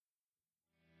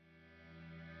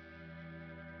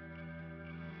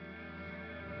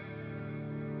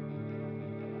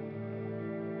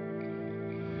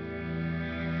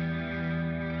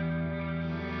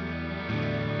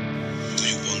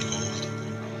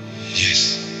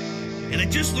I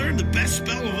just learned the best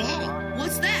spell of all.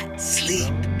 What's that?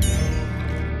 Sleep.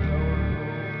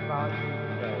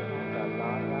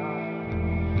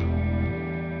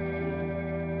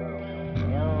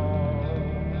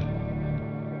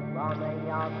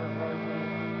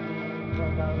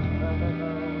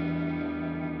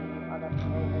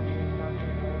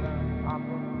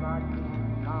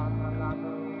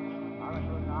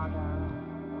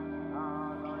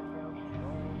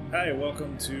 Hi,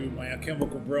 welcome to My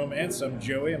Alchemical Bromance. I'm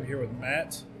Joey. I'm here with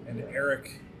Matt and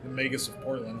Eric, the Magus of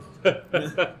Portland.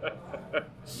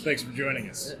 Thanks for joining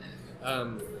us.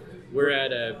 We're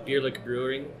at Bierlick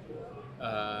Brewing,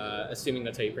 assuming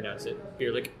that's how you pronounce it.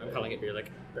 Bierlick. I'm calling it Bierlick.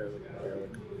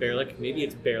 Bierlick. Maybe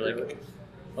it's Bierlick.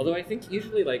 Although I think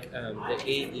usually like the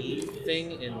AE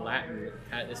thing in Latin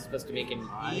is supposed to make an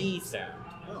E sound.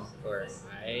 Or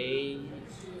I...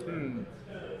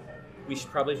 We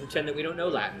should probably pretend that we don't know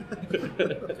Latin.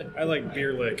 I like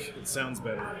beer lick. It sounds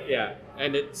better. Yeah,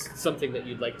 and it's something that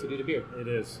you'd like to do to beer. It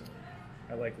is.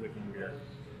 I like licking beer.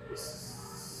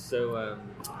 So,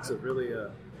 So really,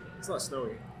 it's not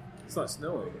snowy. It's not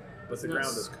snowing, but the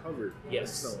ground is covered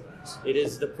Yes. with snow. and ice. It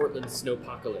is the Portland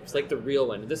Snowpocalypse, like the real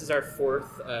one. This is our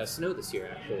fourth snow this year,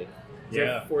 actually. It's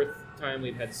our fourth time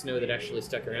we've had snow that actually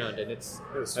stuck around, and It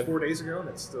was 4 days ago, and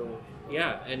it's still...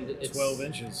 yeah, and it's 12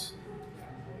 inches.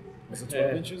 Was it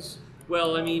 12 inches?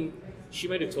 Well, I mean, she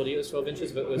might have told you it was 12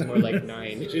 inches, but it was more like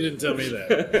 9. She didn't tell me that.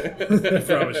 I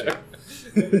promise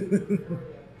you.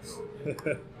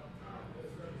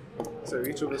 So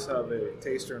each of us have a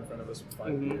taster in front of us with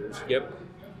 5 beers. Yep.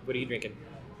 What are you drinking?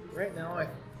 Right now, I've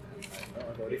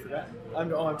already forgotten. I'm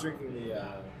drinking the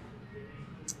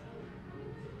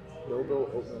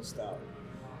Lobo Oatmeal Stout.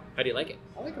 How do you like it?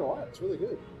 I like it a lot. It's really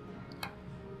good.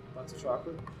 Lots of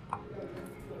chocolate.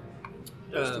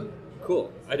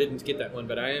 Cool. I didn't get that one,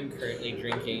 but I am currently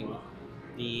drinking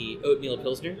the Oatmeal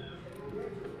Pilsner.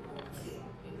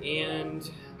 And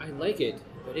I like it,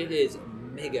 but it is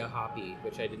mega hoppy,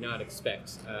 which I did not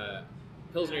expect.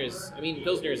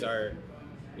 Pilsners are,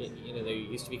 you know, they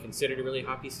used to be considered a really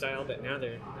hoppy style, but now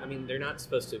they're not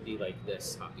supposed to be like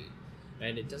this hoppy.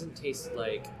 And it doesn't taste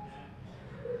like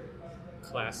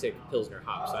classic Pilsner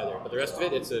hops either, but the rest of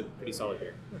it, it's a pretty solid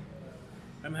beer.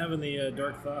 I'm having the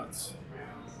Dark Thoughts.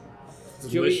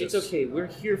 Joey, Delicious. it's okay. We're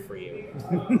here for you.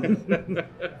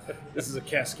 This is a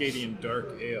Cascadian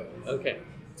Dark Ale. Okay.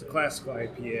 It's a classical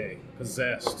IPA,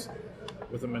 possessed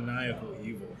with a maniacal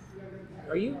evil.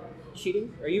 Are you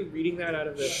cheating? Are you reading that out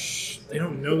of the... Shh, they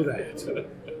don't know that.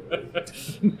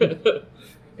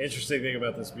 Interesting thing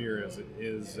about this beer is it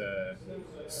is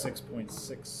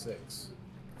 6.66%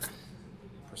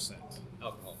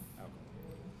 alcohol?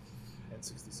 And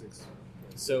 66.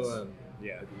 So,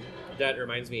 Yeah, that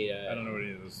reminds me... I don't know what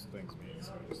any of those things mean.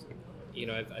 So I just... You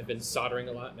know, I've been soldering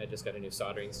a lot, and I just got a new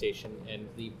soldering station, and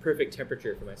the perfect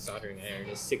temperature for my soldering iron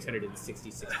is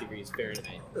 666 degrees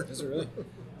Fahrenheit. Is it really?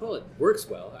 Well, it works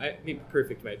well. I mean,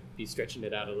 perfect might be stretching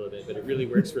it out a little bit, but it really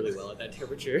works really well at that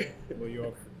temperature. Well,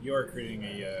 you are creating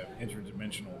a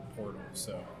interdimensional portal,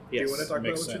 so Do you Yes. want to talk about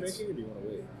makes what you're sense. making, or do you want to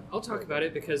wait? I'll talk about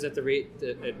it because at the rate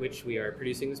at which we are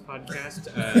producing this podcast,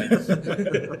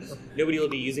 nobody will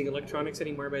be using electronics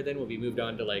anymore by then. We'll be moved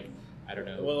on to, like, I don't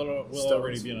know. we'll Stones.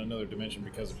 already be in another dimension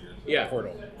because of your Yeah,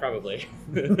 portal. probably.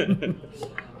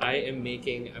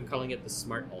 I'm calling it the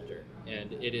Smart Altar,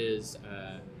 and it is,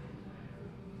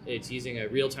 it's using a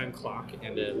real-time clock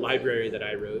and a library that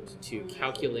I wrote to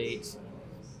calculate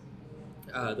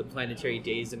the planetary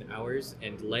days and hours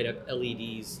and light up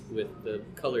LEDs with the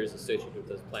colors associated with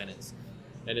those planets.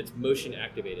 And it's motion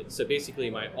activated. So basically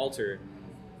my altar,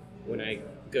 when I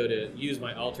go to use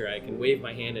my altar, I can wave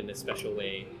my hand in a special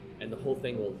way and the whole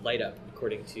thing will light up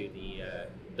according to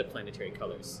the planetary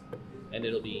colors. And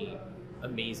it'll be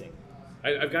amazing.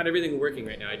 I've got everything working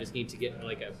right now. I just need to get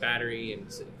like a battery and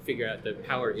figure out the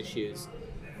power issues.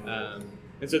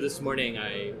 And so this morning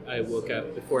I woke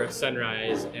up before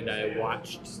sunrise and I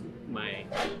watched my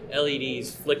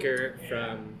LEDs flicker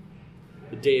from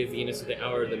the day of Venus at the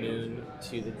hour of the moon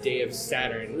to the day of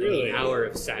Saturn and Really? the hour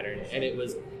of Saturn. And it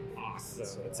was awesome.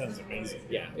 So it sounds amazing.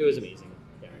 Yeah, it was amazing.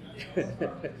 Yeah.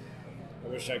 I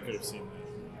wish I could have seen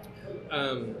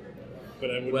that, but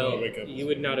I wouldn't Well, want to wake up. you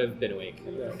would not have been awake.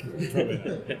 Probably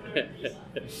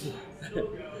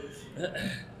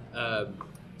not.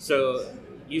 So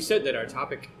you said that our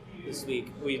topic this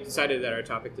week, we decided that our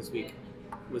topic this week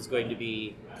was going to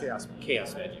be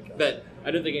chaos magic. But I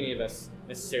don't think any of us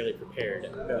necessarily prepared,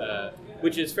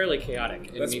 which is fairly chaotic.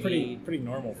 And That's maybe, pretty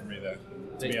normal for me, though,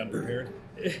 to be unprepared.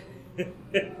 do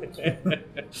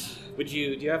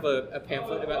you have a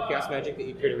pamphlet about chaos magic that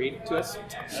you care to read to us?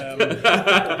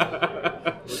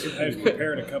 I've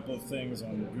prepared a couple of things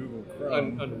on Google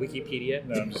Chrome. On Wikipedia.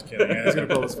 No, I'm just kidding. He's gonna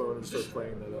pull his phone and start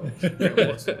playing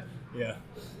that. Yeah.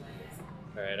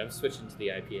 All right, I'm switching to the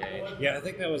IPA. Yeah, I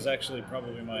think that was actually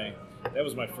probably my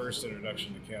first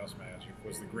introduction to Chaos Magic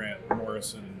was the Grant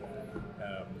Morrison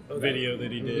video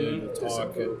that he did, the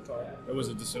talk. It was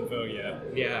a Disinfo, yeah.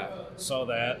 Yeah. Saw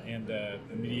that and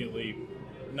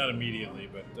not immediately,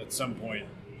 but at some point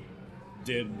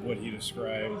did what he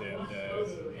described, and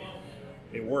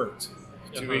it worked.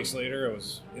 2 weeks later, I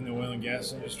was in the oil and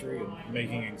gas industry and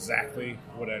making exactly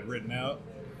what I'd written out.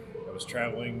 I was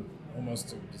traveling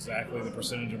almost exactly the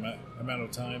percentage amount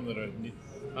of time that I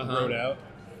wrote out,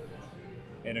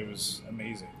 and it was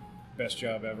amazing. Best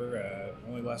job ever.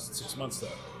 Only lasted 6 months though.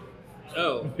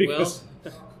 Oh, because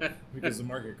the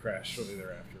market crashed shortly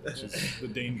thereafter, which is the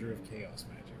danger of Chaos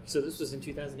Magic. So this was in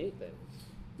 2008 then?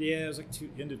 Yeah, it was like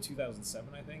end of 2007,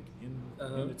 I think.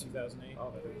 Into 2008.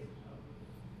 Oh,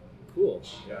 cool.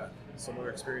 yeah. Similar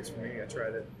experience for me. I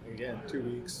tried it again. 2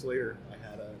 weeks later, I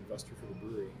had an investor for the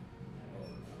brewery.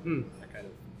 That kind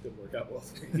of didn't work out well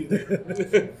for me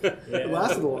either. Yeah. It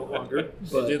lasted a lot longer.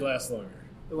 But It did last longer.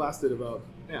 It lasted about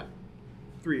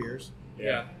 3 years,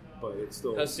 Yeah. but it's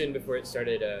still How soon before it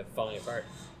started falling apart?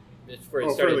 Before it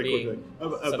oh, started fairly being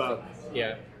quickly. About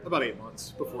yeah. about 8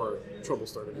 months before trouble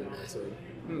started. So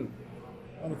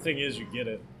Well, the thing is, you get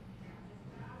it.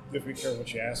 You have to be careful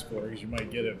what you ask for, because you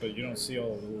might get it, but you don't see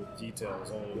all the little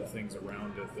details, all the things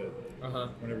around it that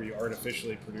whenever you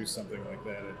artificially produce something like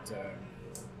that,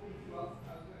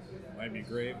 it might be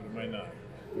great, but it might not.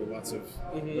 There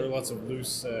are lots of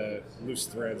loose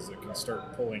threads that can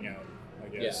start pulling out, I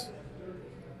guess.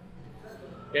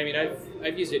 Yeah, I mean,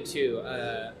 I've used it too.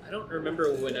 I don't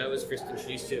remember when I was first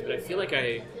introduced to it, but I feel like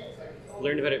I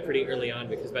learned about it pretty early on,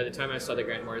 because by the time I saw the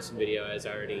Grant Morrison video, I was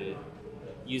already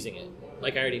using it.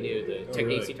 Like, I already knew the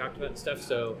techniques he talked about and stuff,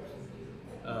 so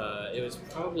it was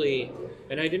probably...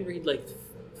 And I didn't read, like,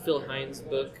 Phil Hines'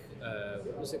 book.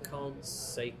 What was it called?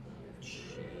 Jeez,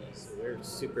 we're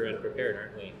super unprepared,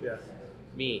 aren't we? yeah,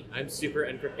 Me. I'm super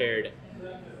unprepared.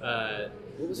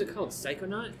 What was it called?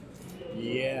 Psychonaut?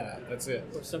 Yeah, that's it.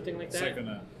 Or something like that?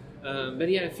 Psychonaut. But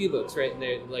he had a few books, right, and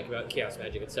they're like about chaos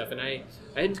magic and stuff. And I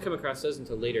hadn't come across those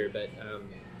until later, but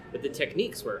the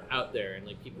techniques were out there, and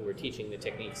like people were teaching the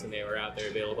techniques, and they were out there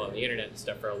available on the internet and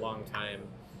stuff for a long time.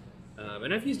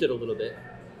 And I've used it a little bit.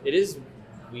 It is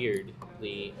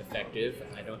weirdly effective.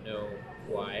 I don't know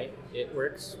why it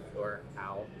works or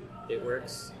how it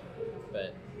works,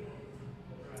 but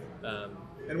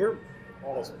and we're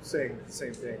all saying the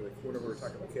same thing. Like whenever we're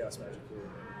talking about chaos magic,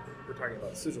 we're talking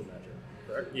about sigil magic,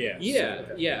 correct? Yeah.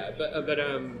 Yeah, but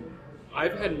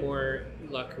I've had more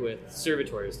luck with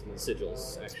servitors than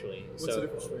sigils, actually. What's the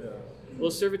difference between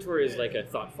Well, servitor is like a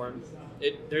thought form.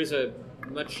 There's a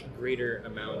much greater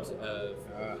amount of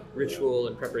ritual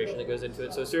and preparation that goes into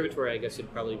it. So servitor, I guess,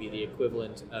 would probably be the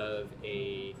equivalent of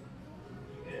a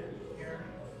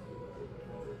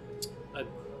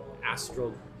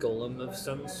astral golem of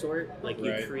some sort. Like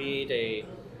you create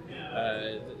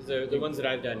the ones that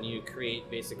I've done, you create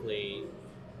basically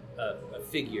a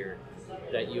figure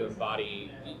that you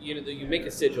embody. You make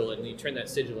a sigil, and you turn that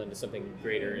sigil into something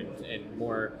greater and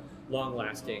more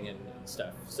long-lasting and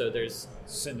stuff. So there's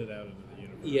Send it out into the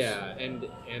universe. yeah, and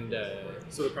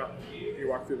so you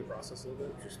walk through the process a little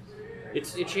bit.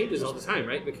 Just it changes all the time,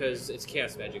 right? Because it's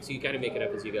chaos magic, so you got to make it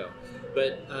up as you go.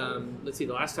 But let's see,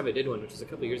 the last time I did one, which was a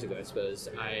couple years ago, I suppose,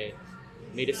 I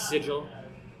made a sigil.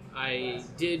 I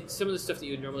did some of the stuff that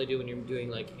you would normally do when you're doing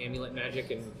like amulet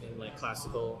magic and like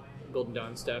classical Golden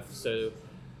Dawn stuff. So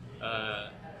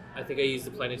I think I used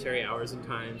the planetary hours and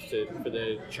times for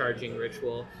the charging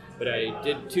ritual. But I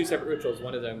did two separate rituals.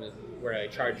 One of them is where I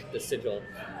charged the sigil,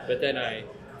 but then I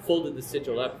folded the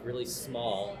sigil up really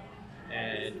small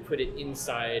and put it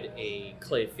inside a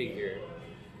clay figure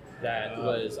that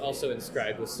was also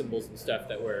inscribed with symbols and stuff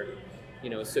that were,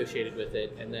 associated with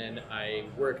it. And then I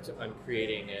worked on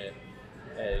creating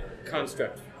a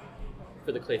construct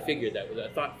for the clay figure that was a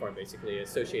thought form, basically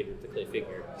associated with the clay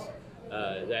figure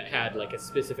that had like a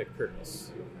specific purpose.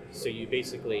 So you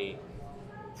basically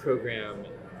program.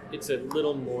 It's a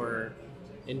little more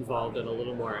involved and a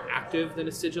little more active than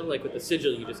a sigil. Like with the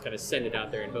sigil, you just kind of send it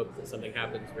out there and hope that something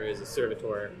happens, whereas a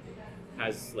servitor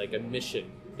has like a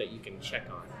mission that you can check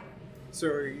on. So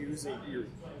are you using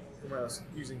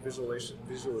visualization?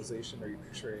 Are you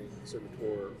picturing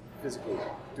servitor physically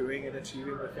doing and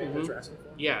achieving the thing that you're asking for?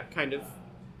 Yeah, kind of.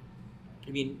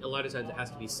 I mean, a lot of times it has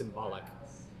to be symbolic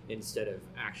instead of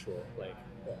actual, like.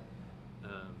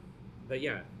 But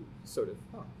yeah, sort of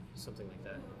something like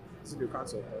that. It's a new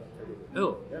concept.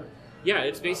 Oh, yeah.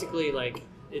 It's basically like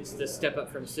it's the step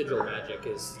up from sigil magic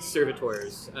is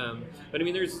servitors. But I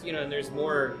mean, there's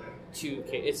more to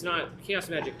it's not chaos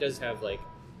magic does have like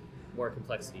more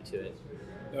complexity to it.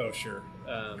 Oh sure.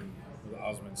 The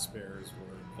Osmond spares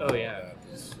were. Oh yeah.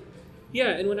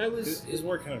 Yeah, and when I was his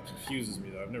work kind of confuses me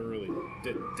though. I've never really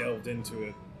delved into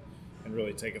it and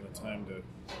really taken the time to.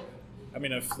 I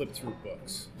mean, I've flipped through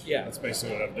books. Yeah, that's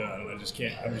basically what I've done, and I just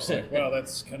can't. I'm just like, wow,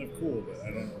 that's kind of cool, but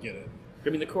I don't get it. I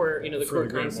mean, the core, the core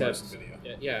concept.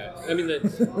 Yeah, I mean,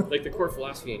 the core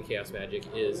philosophy in chaos magic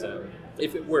is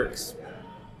if it works,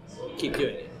 keep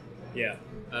doing it. Yeah.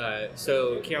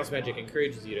 So chaos magic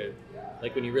encourages you to,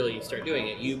 like, when you really start doing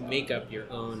it, you make up your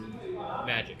own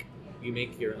magic. You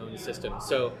make your own system.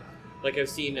 So, like, I've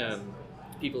seen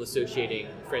people associating,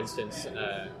 for instance,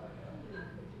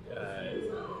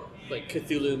 like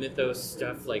Cthulhu mythos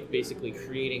stuff, like basically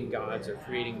creating gods or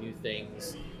creating new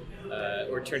things,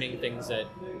 or turning things that,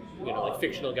 like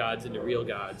fictional gods into real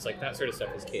gods. Like that sort of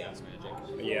stuff is chaos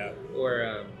magic. Yeah.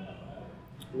 Or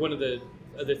one of the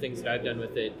other things that I've done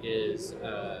with it is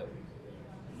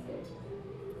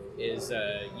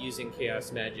using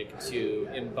chaos magic to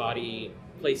embody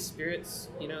place spirits.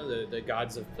 The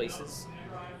gods of places.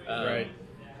 Right.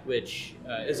 Which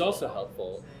is also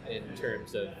helpful in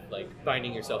terms of like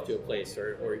binding yourself to a place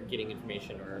or getting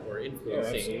information or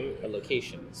influencing a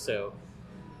location. So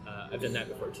I've done that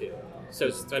before too. So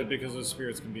it's good because those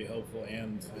spirits can be helpful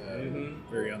and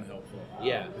very unhelpful.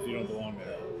 Yeah. If you don't belong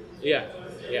there.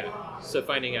 Yeah. So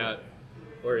finding out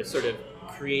or sort of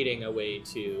creating a way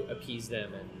to appease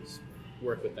them and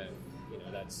work with them,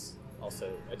 that's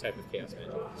also a type of chaos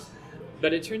magic.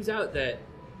 But it turns out that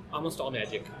almost all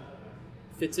magic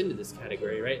fits into this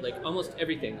category, right? Like almost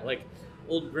everything, like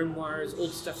old grimoires,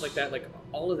 old stuff like that, like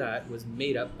all of that was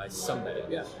made up by somebody.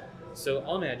 Yeah. So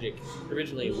all magic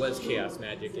originally was chaos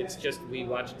magic. It's just we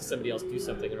watched somebody else do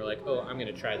something and we're like, oh, I'm going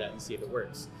to try that and see if it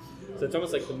works. So it's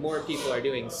almost like the more people are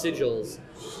doing sigils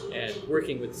and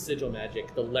working with sigil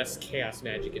magic, the less chaos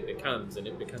magic it becomes, and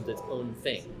it becomes its own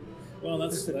thing. Well,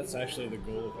 that's actually the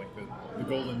goal of like the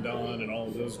Golden Dawn and all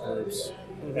of those groups.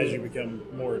 As you become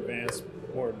more advanced,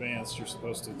 you're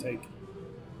supposed to take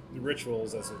the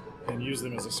rituals and use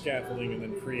them as a scaffolding, and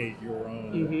then create your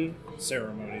own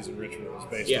ceremonies and rituals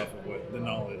based off of what the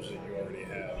knowledge that you already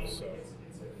have. So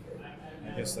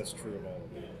I guess that's true of all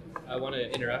of them. I want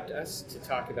to interrupt us to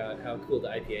talk about how cool the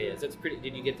IPA is. That's pretty.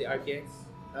 Did you get the IPA?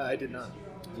 I did not.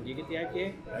 Did you get the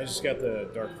IPA? I just got the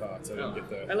Dark Thoughts. I didn't get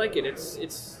the. I like it. It's.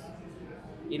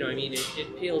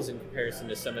 It pales in comparison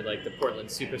to some of like the Portland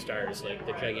superstars, like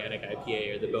the Gigantic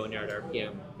IPA or the Boneyard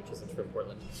RPM, which isn't from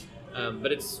Portland.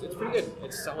 But it's pretty good.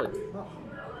 It's solid.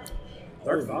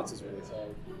 Dark Thoughts is really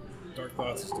solid. Dark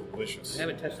Thoughts is delicious. I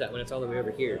haven't touched that one. It's all the way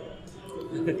over here.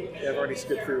 Yeah, I've already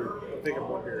skipped through. I think I'm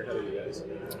one beer ahead of you guys.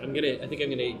 I think I'm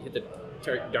gonna hit the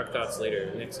Dark Thoughts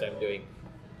later. Next time doing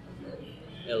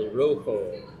El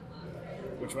Rojo.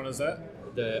 Which one is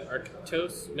that? The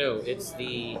Arctos? No, it's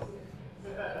the.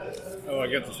 Oh, I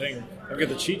got the thing. I've got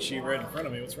the cheat sheet right in front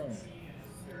of me. What's wrong with me?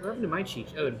 What happened to my cheat?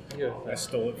 Oh, here. I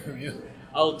stole it from you.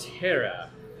 Altera.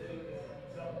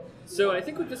 So I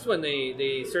think with this one,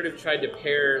 they sort of tried to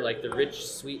pair like the rich,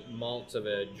 sweet malt of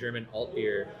a German alt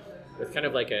beer with kind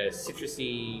of like a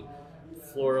citrusy,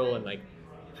 floral, and like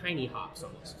piney hops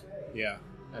almost. Yeah.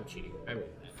 I'm cheating.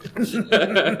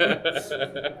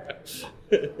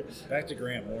 Back to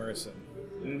Grant Morrison.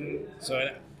 So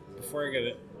before I got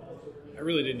it, I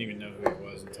really didn't even know who he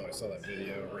was until I saw that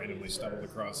video. Randomly stumbled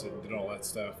across it and did all that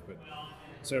stuff. But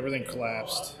so everything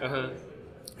collapsed.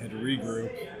 Had to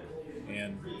regroup,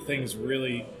 and things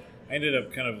really. I ended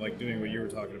up kind of like doing what you were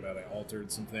talking about. I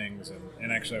altered some things,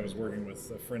 and actually I was working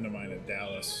with a friend of mine in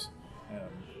Dallas,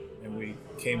 and we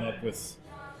came up with.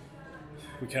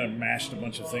 We kind of mashed a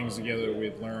bunch of things together that we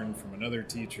had learned from another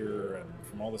teacher and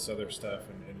from all this other stuff,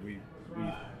 and we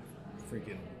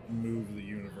freaking moved the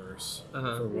universe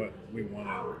for what we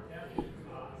wanted.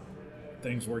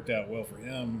 Things worked out well for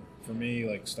him. For me,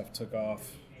 like stuff took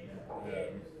off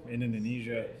in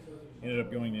Indonesia. Ended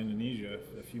up going to Indonesia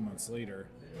a few months later,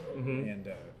 and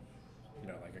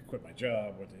like I quit my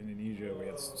job, went to Indonesia. We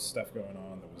had stuff going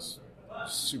on that was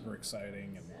super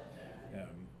exciting, and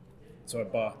so I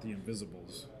bought The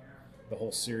Invisibles, the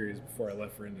whole series, before I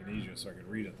left for Indonesia, so I could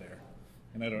read it there.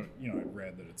 And I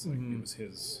read that it's like it was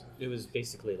his. It was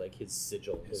basically like his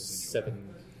sigil, his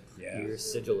 7-year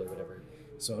sigil or whatever.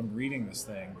 So I'm reading this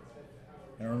thing,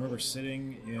 and I remember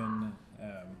sitting in.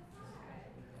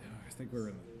 I think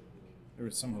there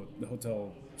was the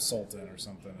Hotel Sultan or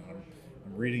something, and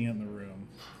I'm reading it in the room,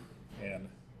 and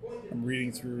I'm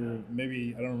reading through.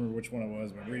 Maybe I don't remember which one it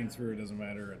was, but I'm reading through. It doesn't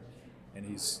matter, and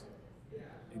he's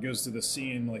it goes to the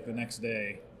scene like the next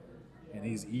day, and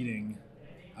he's eating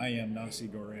ayam nasi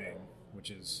goreng, which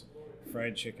is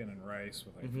fried chicken and rice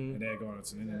with like an egg on it.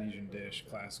 It's an Indonesian dish,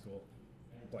 classical,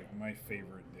 like my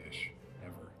favorite dish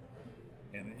ever.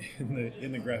 And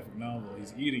in the graphic novel,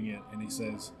 he's eating it, and he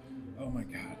says, "Oh my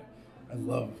God, I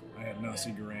love ayam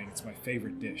nasi goreng. It's my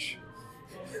favorite dish."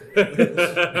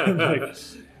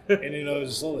 And you know,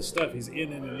 there's just all this stuff. He's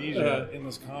in Indonesia in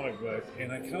this comic book,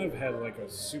 and I kind of had like a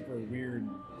super weird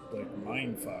like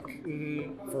mind fuck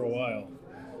for a while.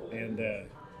 And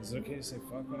is it okay to say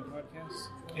fuck on a podcast?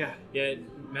 Yeah. Yeah.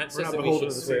 Matt says not that we beholden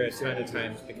should to the swear a same ton of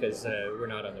times because we're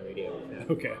not on the radio. Yeah.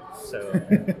 Okay. So.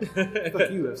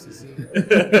 Fuck you, FCC.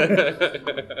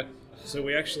 So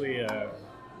we actually,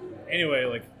 anyway,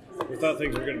 like we thought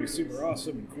things were going to be super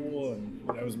awesome and cool, and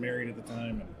I was married at the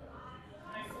time, and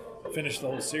finished the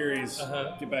whole series,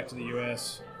 get back to the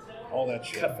U.S., all that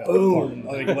shit fell Boom.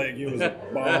 apart. Like it was a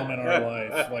bomb in our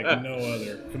life, like no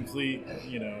other. Complete,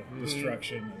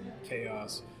 destruction and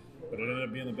chaos. But it ended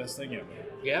up being the best thing ever.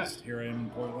 Yeah. Just here I am in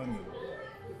Portland and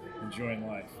enjoying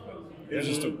life. But it was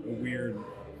just a weird...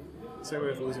 Same way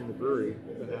with losing the brewery.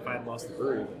 If I had lost the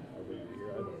brewery, then I wouldn't be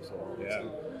here either. So Yeah.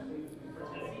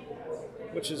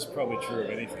 Which is probably true of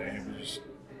anything. It was just,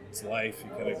 it's life. You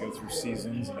gotta go through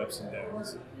seasons and ups and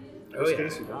downs. Worst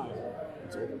case, you die.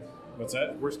 It's over. What's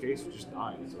that? Worst case, you just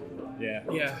die. It's over. Yeah.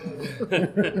 Yeah.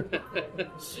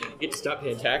 Get to stop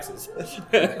paying taxes.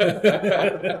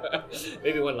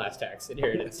 Maybe one last tax,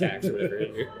 inheritance tax or whatever,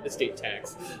 your estate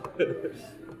tax.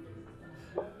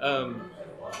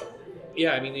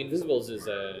 Yeah, I mean, The Invisibles is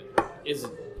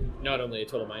not only a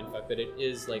total mindfuck, but it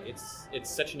is like it's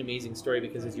such an amazing story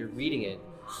because as you're reading it,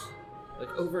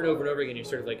 like over and over and over again, you're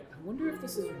sort of like, I wonder if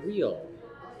this is real.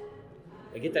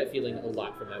 I get that feeling a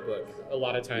lot from that book, a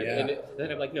lot of times. Yeah. And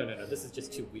then I'm like, no, this is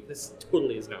just too weak. This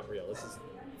totally is not real. This is,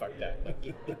 fuck that.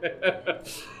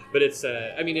 But it's,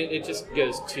 it just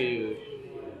goes to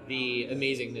the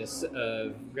amazingness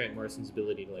of Grant Morrison's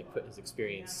ability to like put his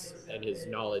experience and his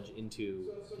knowledge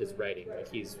into his writing. Like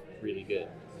he's really good.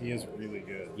 He is really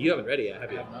good. You haven't read it yet,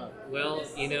 have you? I have not. Well,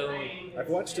 I've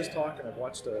watched his talk, and I've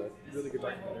watched a really good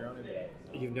documentary on him.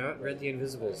 you've not read The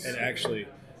Invisibles. And actually,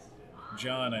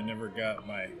 John, I never got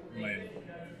my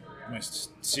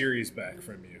series back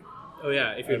from you. Oh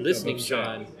yeah, if you're I'm listening, upset.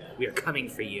 John, we are coming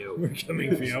for you. We're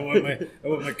coming for you. I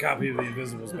want my copy of The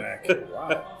Invisibles back.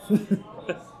 Wow.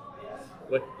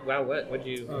 What? Wow, what? What'd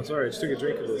you? Oh, sorry. I just took a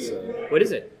drink of this What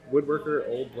is it? Woodworker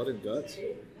Old Blood and Guts.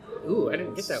 Ooh, I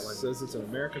didn't get that one. It says it's an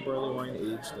American barley wine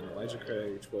aged in Elijah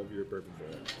Craig 12-year bourbon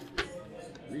barrel.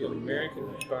 Really American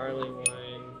cool. barley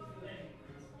wine.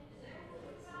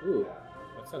 Ooh,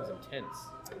 that sounds intense.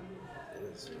 It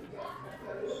is.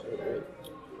 So good.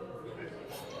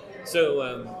 So,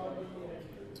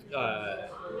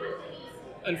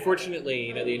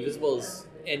 unfortunately, The Invisibles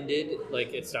ended,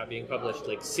 like, it stopped being published,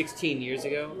 like, 16 years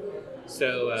ago.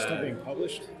 So, It's not being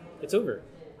published? it's over.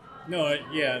 No,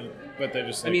 yeah, but they're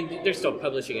just. I mean, they're still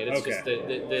publishing it. It's Okay. just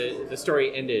the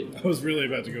story ended. I was really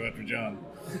about to go after John.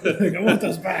 Like, I want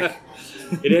those back.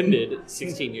 It ended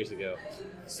 16 years ago.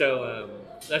 So,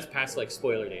 that's past, like,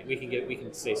 spoiler date. We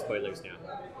can say spoilers now.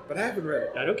 But I haven't read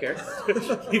it. I don't care.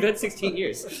 You've had 16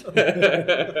 years.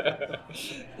 That's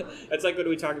like when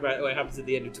we talk about what happens at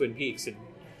the end of Twin Peaks, and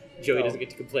Joey doesn't get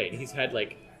to complain. He's had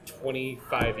like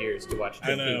 25 years to watch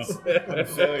Twin I know. Peaks. I'm a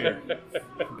failure.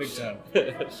 Big time.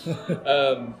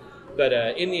 But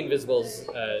in The Invisibles,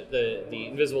 the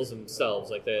Invisibles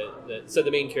themselves, like so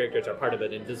the main characters are part of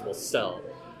an invisible cell,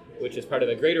 which is part of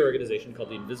a greater organization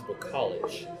called the Invisible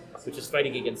College, which is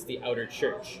fighting against the Outer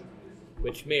Church.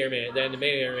 Which may or may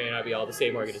not be all the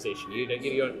same organization. You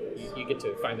get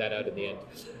to find that out in the end.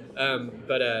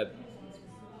 But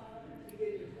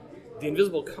the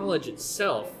Invisible College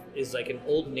itself is like an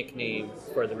old nickname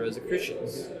for the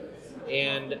Rosicrucians.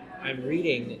 And I'm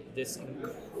reading this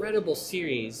incredible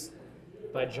series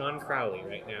by John Crowley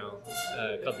right now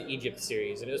called the Egypt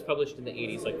series. And it was published in the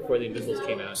 80s, like before the Invisibles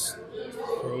came out.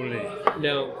 Crowley.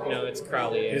 No, it's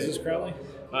Crowley. Is this Crowley?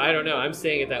 I don't know. I'm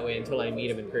saying it that way until I meet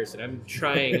him in person. I'm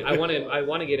trying. I want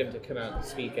to get him to come out and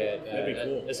speak at That'd be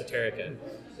cool. Esoterica.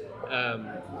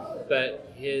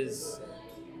 But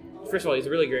first of all, he's a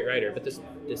really great writer. But this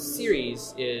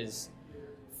series is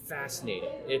fascinating.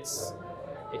 It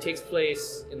takes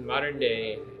place in modern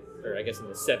day, or I guess in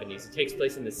the 70s. It takes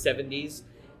place in the 70s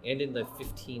and in the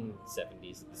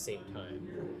 1570s at the same time.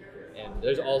 And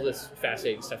there's all this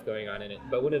fascinating stuff going on in it.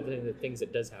 But one of the things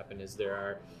that does happen is there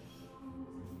are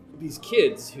these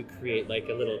kids who create like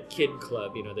a little kid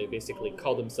club. They basically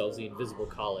call themselves the Invisible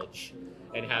College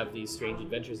and have these strange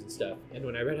adventures and stuff. And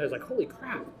when I read it, I was like, holy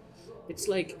crap. It's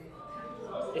like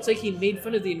It's like he made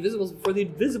fun of the Invisibles before the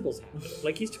Invisibles happened.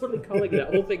 Like, he's totally calling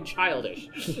that whole thing childish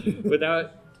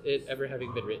without it ever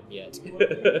having been written yet.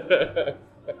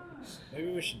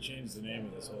 Maybe we should change the name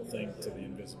of this whole thing to the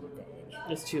Invisible College.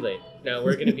 It's too late. No,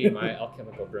 we're going to be My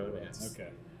Alchemical Bromance. Okay.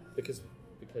 Because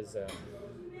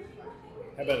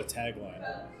How about a tagline?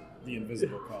 The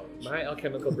Invisible College. My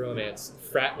Alchemical Bromance,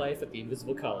 frat life at the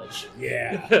Invisible College.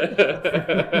 Yeah.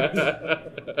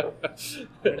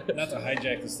 Not to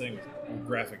hijack this thing with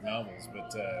graphic novels,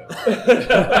 but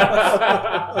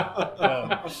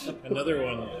another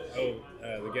one.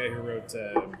 The guy who wrote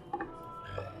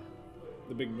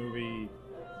the big movie,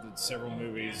 did several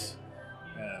movies.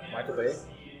 Michael Bay.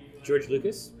 George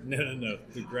Lucas? No.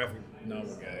 The graphic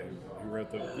novel guy who wrote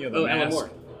the Alan Mask.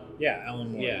 Moore. Yeah,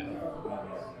 Alan Moore. Yeah.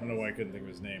 I don't know why I couldn't think of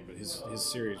his name, but his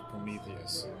series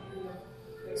Prometheus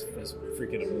is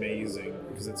freaking amazing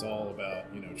because it's all about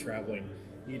traveling.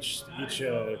 Each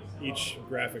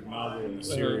graphic novel in the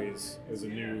series is a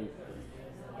new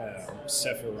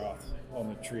Sephiroth on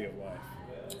the Tree of Life.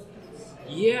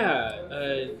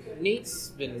 Yeah, Nate's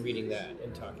been reading that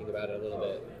and talking about it a little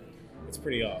bit. It's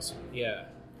pretty awesome. Yeah,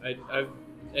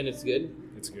 and it's good.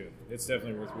 It's good. It's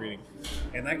definitely worth reading.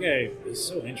 And that guy is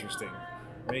so interesting.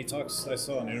 When he talks, I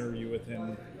saw an interview with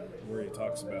him where he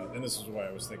talks about, and this is why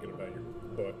I was thinking about your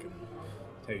book and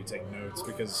how you take notes,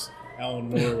 because Alan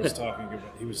Moore was talking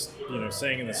about, he was,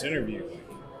 saying in this interview, like,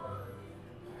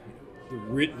 the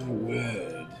written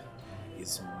word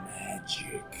is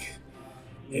magic.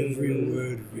 Every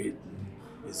word written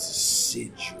is a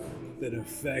sigil that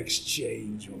affects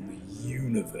change on the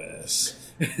universe.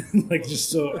 Like, just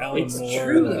so Alan It's Moore.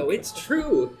 true, though. It's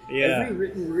true. Yeah. Every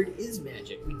written word is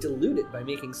magic. We dilute it by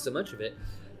making so much of it.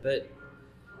 But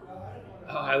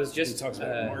I was just... He talks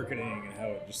about marketing and how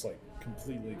it just, like,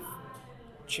 completely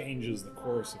changes the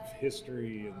course of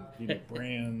history and,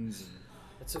 brands and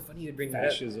It's so funny you bring that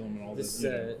up. fascism and all this.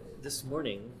 This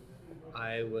morning,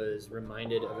 I was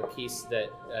reminded of a piece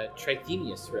that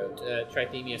Trithemius wrote.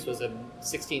 Trithemius was a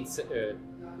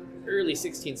early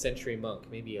 16th century monk,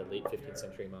 maybe a late 15th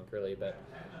century monk, really, but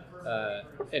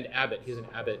an abbot. He was an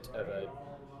abbot of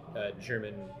a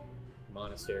German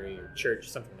monastery or church,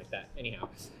 something like that. Anyhow,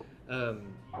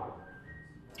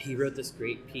 he wrote this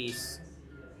great piece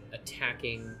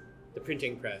attacking the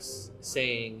printing press,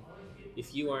 saying,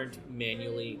 if you aren't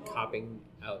manually copying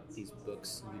out these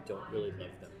books, you don't really love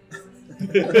them.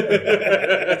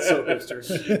 That's so hipster.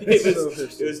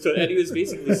 It was and he was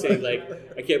basically saying, like,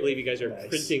 I can't believe you guys are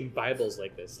printing Bibles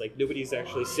like this. Like, nobody's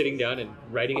actually sitting down and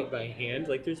writing it by hand.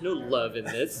 Like, there's no love in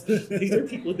this. These are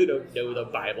people who don't know the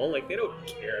Bible. Like, they don't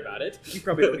care about it. You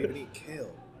probably don't even eat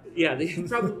kale. Yeah, they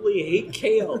probably hate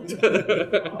kale.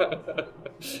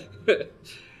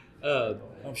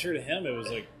 I'm sure to him it was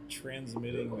like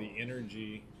transmitting the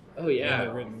energy Oh yeah, in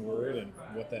the written word and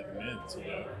what that meant,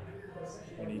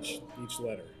 on each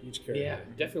letter, each character. yeah,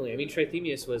 definitely. I mean,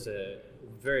 Trithemius was a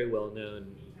very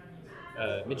well-known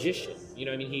magician.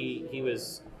 I mean, he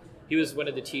was one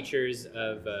of the teachers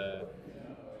of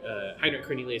Heinrich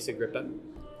Cornelius Agrippa,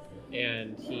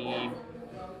 and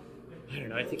I don't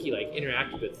know, I think he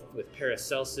interacted with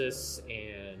Paracelsus,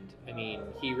 and I mean,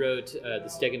 he wrote the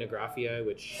Steganographia,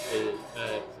 which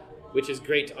is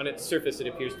great. On its surface, it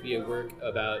appears to be a work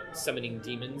about summoning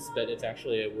demons, but it's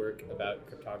actually a work about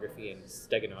cryptography and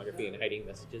steganography and hiding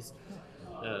messages.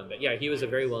 But yeah, he was a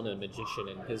very well-known magician,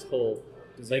 and his whole...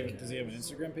 Does he have an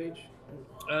Instagram page?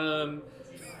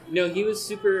 No, he was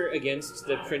super against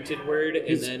the printed word,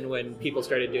 and then when people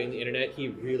started doing the internet, he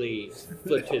really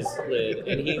flipped his lid,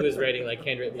 and he was writing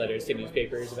handwritten letters to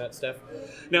newspapers about stuff.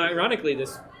 Now, ironically,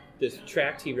 this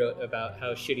tract he wrote about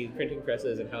how shitty the printing press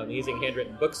is and how amazing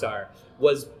handwritten books are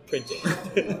was printed.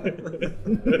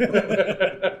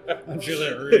 I'm sure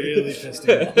that really pissed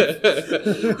him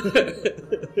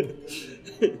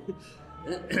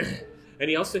off. And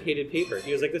he also hated paper.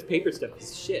 He was like, this paper stuff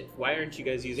is shit. Why aren't you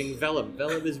guys using vellum?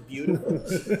 Vellum is beautiful.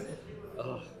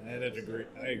 Oh. I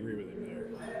agree with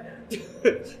him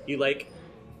there. You like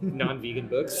non-vegan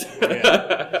books?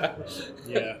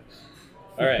 Yeah.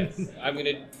 All right, I'm going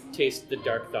to taste the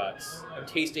dark thoughts. I'm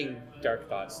tasting dark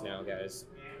thoughts now, guys.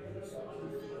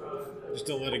 Just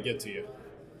don't let it get to you.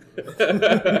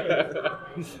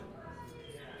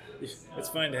 It's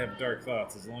fine to have dark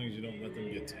thoughts as long as you don't let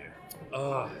them get to you.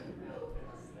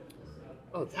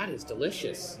 Oh, that is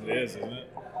delicious. It is, isn't it?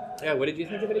 Yeah, what did you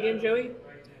think of it again, Joey?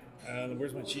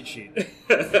 Where's my cheat sheet?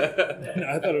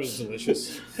 I thought it was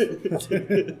delicious.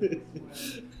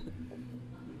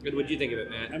 What did you think of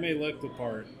it, Matt? I may look the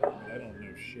part, but I don't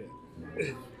know shit.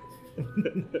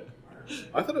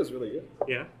 I thought it was really good.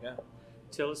 Yeah? Yeah.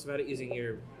 Tell us about it using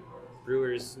your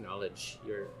brewer's knowledge,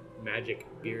 your magic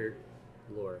beer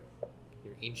lore,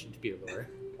 your ancient beer lore.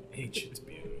 Ancient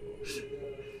beer.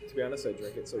 To be honest, I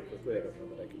drank it so quickly, I don't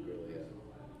know that I could really.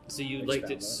 So you Expound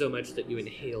liked it that. so much that you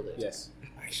inhaled it. Yes.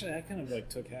 Actually, I kind of like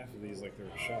took half of these like they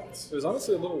were shots. It was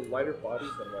honestly a little lighter body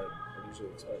than what I usually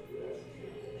expect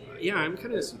for Yeah, I'm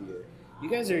kind of. SCDA. You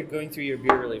guys are going through your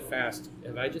beer really fast.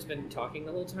 Have I just been talking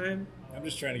the whole time? I'm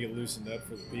just trying to get loosened up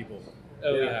for the people.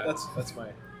 Oh yeah. That's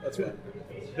fine.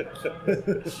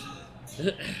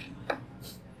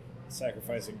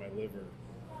 Sacrificing my liver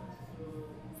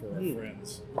for our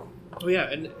friends. Oh yeah,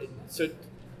 and so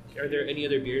are there any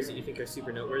other beers that you think are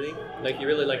super noteworthy? Like you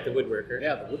really like the Woodworker.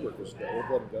 Yeah, the Woodworker's the Old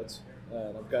Blood and Guts.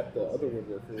 And I've got the other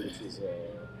Woodworker, which is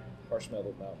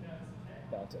Marshmallow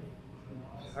Mountain.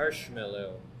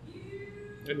 Marshmallow.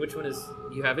 And which one is?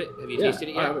 You have it? Have you Yeah, tasted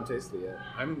it yet? I haven't tasted it yet.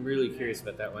 I'm really curious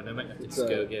about that one. I might have to It's just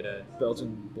go get a.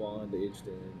 Belgian blonde aged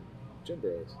in gin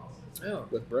barrels Oh,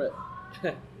 with Brett.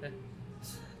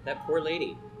 that poor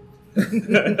lady. I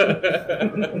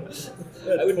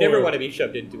would never want to be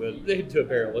shoved into a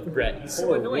barrel with Brett. He's so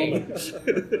Poor annoying.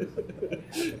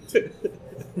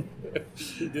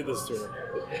 Who did this to her?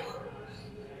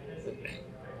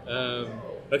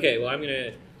 Okay, well I'm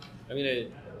gonna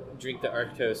drink the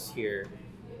Arctos here.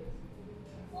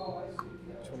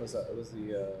 Which one was that? It was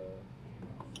the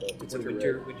It's a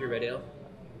Red. winter red ale.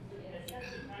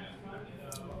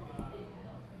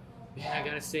 Yeah, I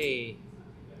gotta say,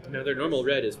 now their normal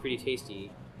red is pretty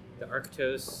tasty. The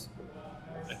Arctos,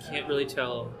 I can't really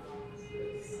tell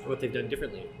what they've done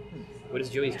differently. What does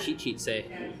Joey's cheat sheet say?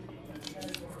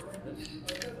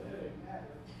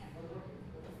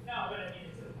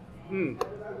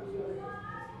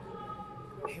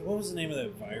 Hey, what was the name of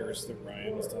that virus that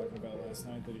Ryan was talking about last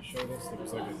night that he showed us? That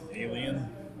was like an alien.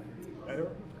 I don't.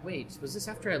 Wait, was this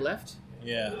after I left?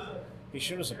 Yeah, he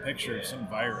showed us a picture of some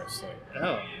virus, like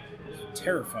Oh,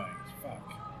 terrifying as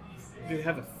fuck. did it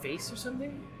have a face or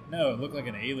something? No, it looked like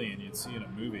an alien you'd see in a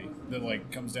movie that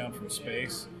like comes down from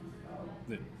space,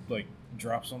 that like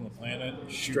drops on the planet,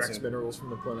 shoots Extracts it. minerals from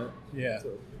the planet. Yeah,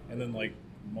 So- and then like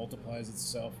multiplies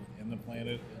itself within the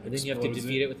planet. And then you have to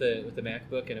defeat it with a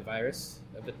MacBook and a virus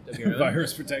of your own.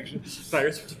 Virus protection.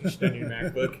 Virus protection on your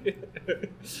MacBook.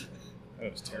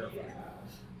 That was terrifying.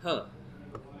 Huh.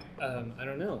 I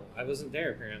don't know. I wasn't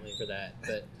there apparently for that,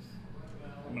 but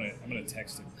I'm gonna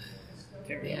text him.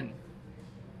 man,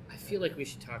 I feel like we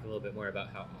should talk a little bit more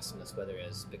about how awesome this weather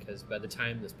is, because by the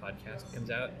time this podcast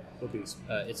comes out, It'll be it's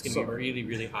going to be summer. really,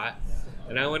 really hot.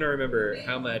 And I want to remember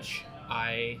how much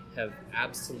I have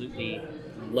absolutely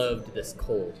loved this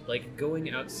cold. Like,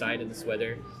 going outside in this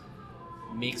weather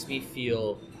makes me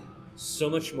feel so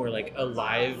much more like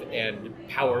alive and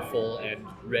powerful and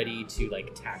ready to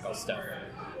like tackle stuff.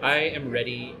 I am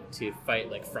ready to fight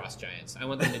like frost giants. I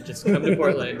want them to just come to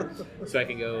Portland so I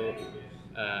can go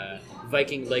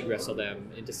Viking leg wrestle them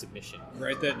into submission.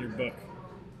 Write that in your book.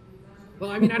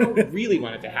 Well, I mean, I don't really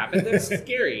want it to happen. That's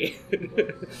scary.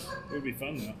 It would be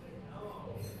fun though.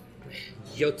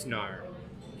 Jotnar.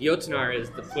 Jotnar is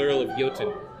the plural of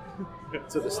Jotun.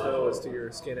 So the snow is to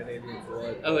your Scandinavian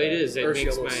blood. Oh, it is. It Earth's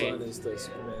makes yellow my sun is the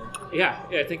Superman. yeah.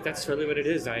 I think that's totally what it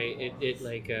is.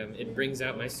 It brings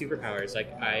out my superpowers.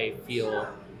 Like, I feel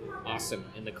awesome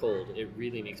in the cold. It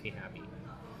really makes me happy.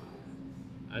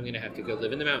 I'm gonna have to go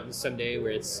live in the mountains someday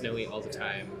where it's snowy all the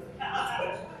time.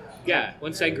 Yeah,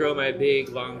 once I grow my big,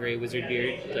 long gray wizard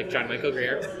beard like John Michael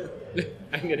Greer,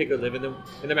 I'm gonna go live in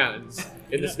the mountains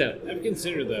in the snow. I've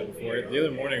considered that before. The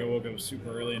other morning I woke up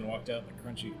super early and walked out in the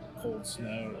crunchy, cold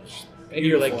snow. It was And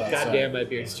you're like, beautiful God outside." damn, my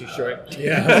beard's too short.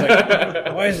 Yeah, I was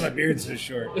like, why is my beard so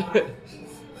short?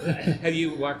 Have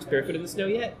you walked barefoot in the snow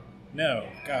yet? No,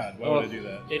 God, why would I do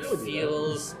that? It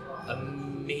feels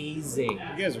amazing.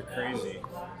 You guys are crazy.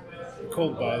 The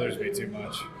cold bothers me too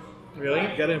much. Really? You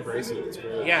gotta embrace it. It's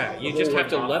great. Yeah, you just have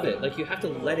to love it. Like, you have to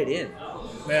let it in.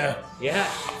 Yeah, Yeah.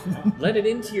 Let it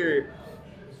into your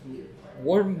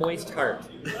warm, moist heart.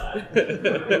 I don't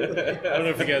know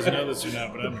if you guys know this or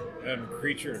not, but I'm a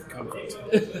creature of comfort.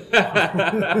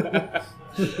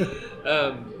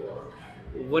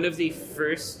 One of the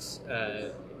first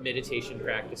meditation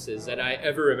practices that I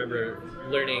ever remember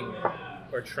learning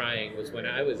or trying was when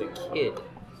I was a kid.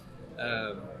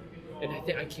 And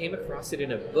I came across it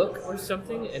in a book or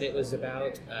something, and it was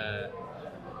about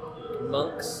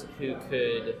monks who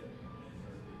could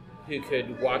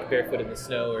walk barefoot in the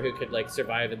snow, or who could like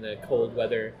survive in the cold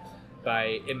weather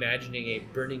by imagining a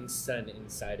burning sun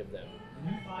inside of them.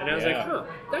 And I was like, huh,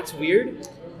 that's weird.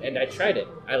 And I tried it.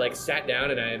 I like sat down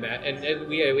and and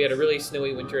we had a really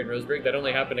snowy winter in Roseburg. That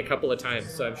only happened a couple of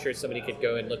times, so I'm sure somebody could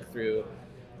go and look through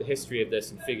the history of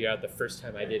this and figure out the first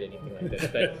time I did anything like this.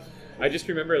 But I just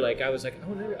remember, like, I was like,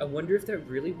 I wonder if that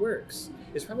really works.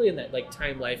 It's probably in that, like,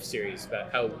 Time Life series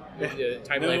about how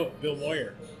Time Life. Bill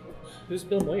Moyer. Who's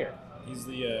Bill Moyer? He's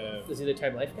the Is he the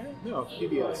Time Life guy? No,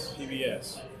 PBS.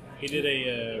 PBS. He did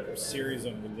a series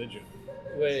on religion,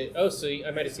 Wait, so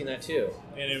I might have seen that too.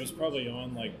 and it was probably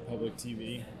on like public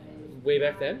TV. Way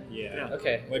back then? Yeah.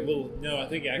 Okay. Like little. No, I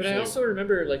think actually. But I also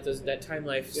remember like that Time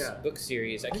Life Yeah. book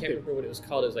series. I can't remember what it was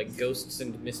called. It was like Ghosts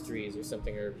and Mysteries or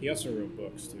something, or He also wrote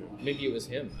books too. maybe it was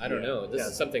him. I don't Yeah. know. This Yeah.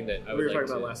 is something that I We would were like talking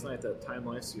to. about last night. That Time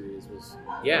Life series was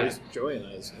Yeah. at least Joey and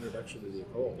I's introduction to the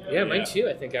occult. Yeah, mine Yeah. too.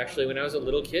 I think actually when I was a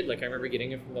little kid, like I remember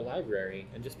getting it from the library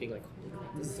and just being like, "Holy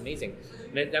crap, this is amazing."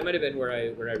 And that might have been where I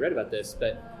read about this,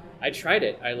 but I tried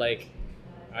it.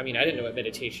 I didn't know what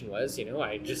meditation was.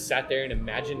 I just sat there and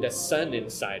imagined a sun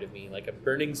inside of me, like a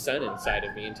burning sun inside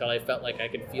of me, until I felt like I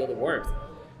could feel the warmth.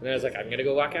 And then I was like, I'm gonna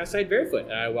go walk outside barefoot.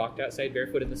 And I walked outside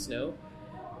barefoot in the snow.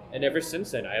 And ever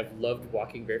since then, I have loved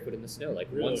walking barefoot in the snow. Like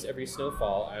Really? once every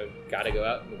snowfall, I've got to go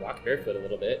out and walk barefoot a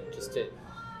little bit just to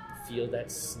feel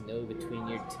that snow between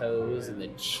your toes and the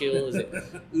chill as it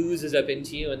oozes up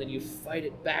into you, and then you fight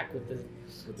it back with the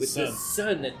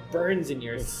sun that burns in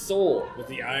your soul. With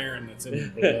the iron that's in your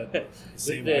blood, the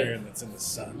same iron that's in the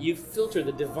sun. You filter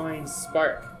the divine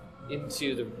spark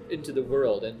into the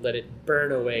world and let it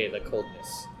burn away the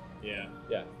coldness. Yeah.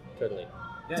 Yeah, totally.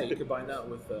 Yeah, you combine that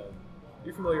with.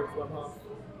 You're familiar with Wim Hof?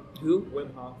 Who?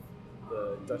 Wim Hof,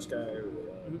 the Dutch guy who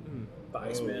the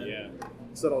Iceman. yeah.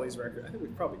 Set all these records. I think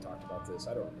we've probably talked about this.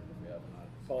 I don't remember if we have or not.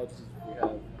 Apologies if we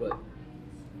have, but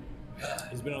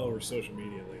He's been all over social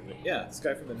media lately. yeah, this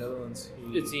guy from the Netherlands.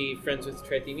 Is he friends with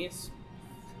Trithemius?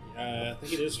 I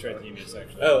think it is Trithemius,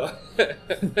 actually. Oh.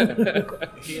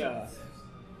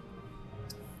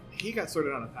 He got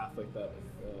started on a path like that.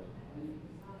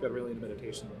 Got really into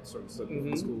meditation, started studying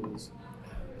in schools,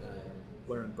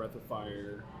 learned Breath of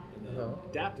Fire, and then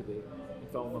adapted it and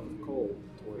fell in love with cold,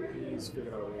 to where he's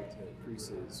figured out a way to increase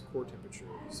his core temperature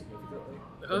significantly.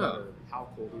 No matter how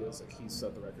cold he is, like he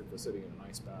set the record for sitting in an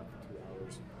ice bath for 2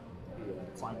 hours.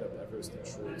 He climbed up Everest in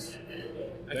shorts.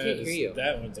 I can't hear you.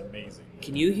 That one's amazing.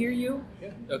 Can you hear you? Yeah.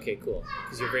 Okay, cool.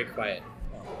 Because you're very quiet.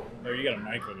 Oh, you got a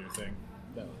mic on your thing.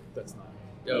 No, that's not.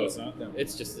 No, it's not? No.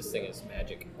 It's just this thing is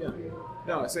magic. Yeah.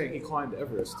 No, I'm saying he climbed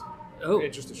Everest Oh.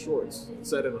 in just his shorts,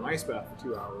 sat in an ice bath for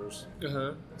 2 hours,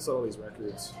 Uh-huh. set all these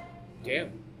records,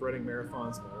 Damn. running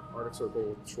marathons in the Arctic Circle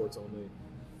with shorts only,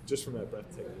 just from that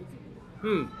breathtaking.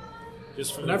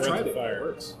 Just from And the I've Breath tried of it. It Fire.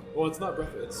 works. Well, it's not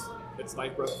breath. It's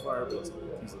like Breath of Fire, but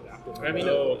he's adapted. I mean,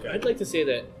 Oh, okay. I'd like to say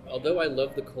that although I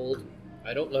love the cold,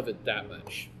 I don't love it that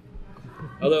much.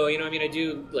 Although, I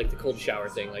do like the cold shower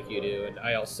thing like you do, and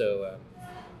I also...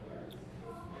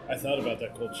 I thought about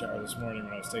that cold shower this morning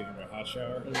when I was taking my hot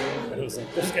shower. I was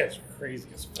like, this guy's crazy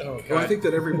as fuck. Oh, Well, I think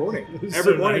that every morning. It's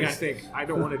Every so morning, nice. I think I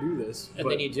don't want to do this, And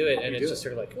but then you do it, and you it's do just it.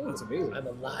 sort of like, oh, That's amazing. I'm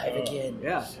alive again.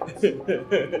 Yeah.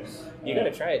 You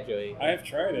gotta try it, Joey. I have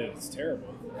tried it. It's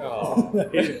terrible. Oh.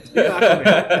 As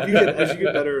you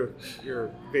get better,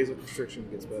 your vasoconstriction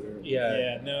gets better. Yeah.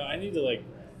 Yeah, no, I need to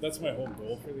that's my whole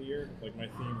goal for the year. Like my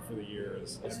theme for the year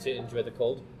is Is to enjoy the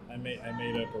cold. I made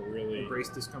up a really Embrace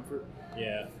discomfort.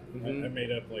 yeah. Mhm. I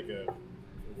made up like a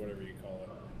whatever you call it,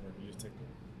 where you just take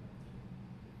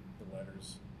the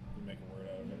letters, you make a word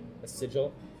out of it. A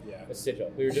sigil. Yeah. A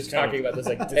sigil. We were just It's kind talking of- about this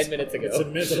like 10 minutes ago.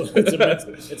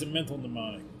 It's a mental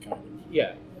mnemonic kind of.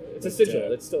 Yeah, it's a But,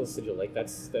 sigil. It's still a sigil. Like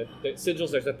that's the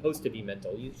sigils are supposed to be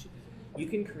mental. You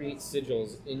can create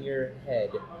sigils in your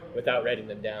head without writing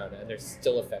them down, and they're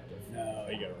still effective. No,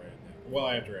 you gotta write it down. Well,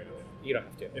 I have to write it down. You don't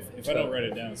have to. If I don't write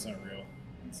it down, it's not real.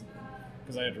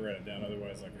 Because I have to write it down,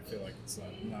 otherwise, I feel like it's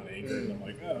not anchored. And I'm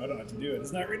like, oh, I don't have to do it.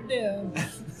 It's not written down.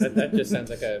 that just sounds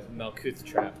like a Malkuth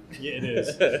trap. Yeah, it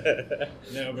is.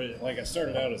 No, but I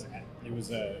started out as it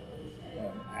was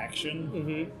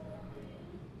action.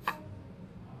 Mm-hmm.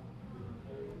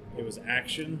 It was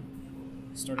action.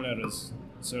 Started out as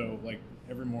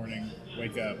every morning,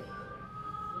 wake up,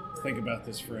 think about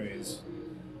this phrase,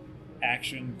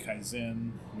 action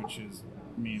kaizen, which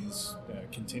means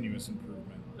continuous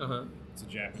improvement. Uh-huh. It's a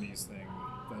Japanese thing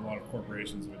that a lot of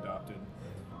corporations have adopted,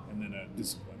 and then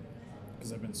discipline.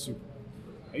 Because I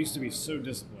used to be so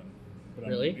disciplined, but I'm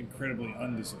Really? incredibly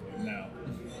undisciplined now,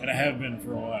 and I have been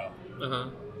for a while. Uh-huh.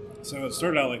 So it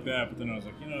started out like that, but then I was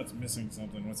like, it's missing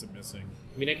something. What's it missing?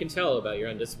 I mean, I can tell about your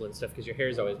undisciplined stuff because your hair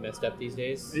is always messed up these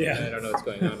days. Yeah. And I don't know what's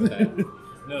going on with that.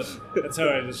 No, that's how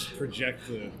I just project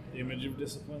the image of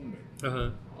discipline. Uh-huh.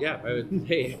 Yeah, I would,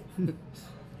 hey,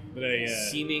 But I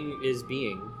seeming is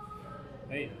being.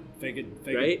 hey, fake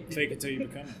it Right? till you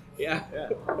become it. Yeah. Yeah.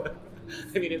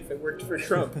 I mean, if it worked for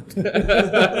Trump.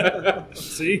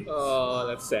 See? Oh,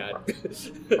 that's sad.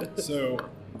 So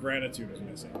gratitude is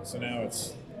missing. So now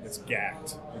it's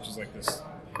gacked, which is like this.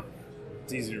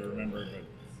 It's easy to remember, but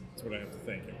it's what I have to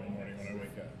think every morning when I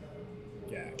wake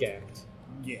up. Gacked.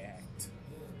 Get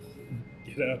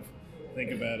up,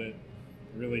 think about it.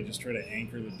 Really just try to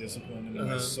anchor the discipline into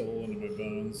my soul, into my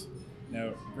bones.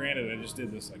 Now, granted, I just did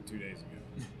this like 2 days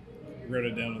ago. Wrote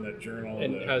it down in that journal,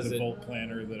 And the Volt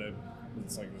planner that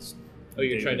it's like this. Oh,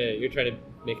 you're trying to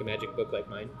make a magic book like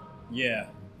mine? Yeah.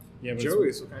 Yeah, but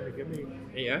Joey, so kind of give me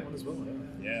Yeah. one as well.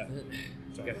 yeah.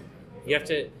 Okay. You have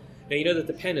to. Now you know that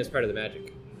the pen is part of the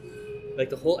magic, like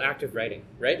the whole act of writing,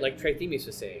 right? Like Trithemius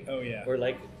was saying, Oh, yeah. or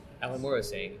like Alan Moore was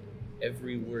saying,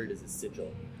 every word is a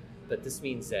sigil. But this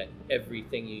means that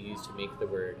everything you use to make the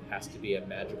word has to be a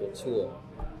magical tool.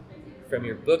 From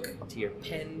your book to your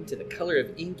pen to the color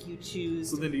of ink you choose.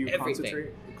 So then, do you everything.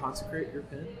 consecrate your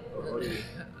pen, or do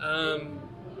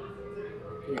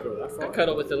you go that I far?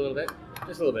 cuddle with it a little bit,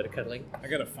 just a little bit of cuddling. I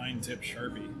got a fine tip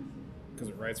Sharpie because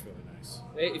it writes really nice.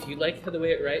 If you like the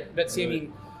way it writes, but see, I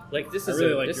mean, like this I is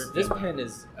really like your this pen. pen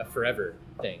is a forever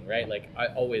thing, right? Like I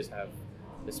always have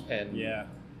this pen. Yeah.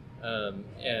 And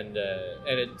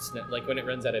it's not, like when it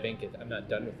runs out of ink, I'm not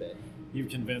done with it. You've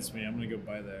convinced me. I'm going to go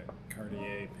buy that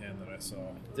Cartier pen that I saw.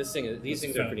 These It's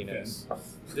things a are pretty fountain nice.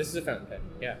 This is a fountain pen.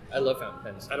 Yeah, I love fountain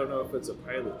pens. I don't know if it's a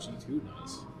Pilot G2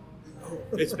 nice.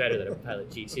 It's better than a Pilot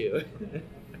G2.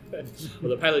 Well,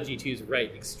 the Pilot G2s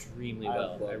write extremely I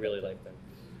well. love I really like them.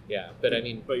 Yeah, but I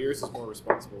mean, But yours is more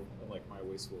responsible, unlike my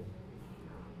wasteful.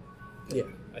 yeah,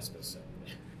 I suppose so.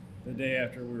 The day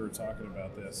after we were talking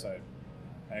about this, I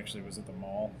actually was at the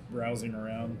mall browsing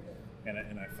around, and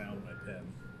I found my pen.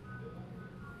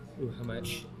 Ooh, how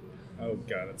much? Oh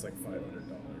God, it's like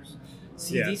 $500.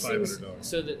 See, Yeah, these things. $500.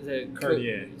 So the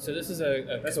Cartier. So this is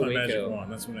a That's my magic Kaweco.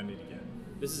 wand. That's what I need to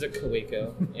get. This is a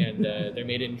Kaweco, and they're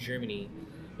made in Germany.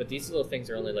 But these little things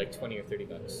are only like $20 or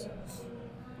 $30.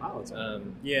 Wow, it's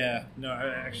Yeah, no, I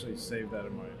actually saved that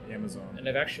in my Amazon. And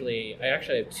I actually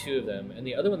have two of them, and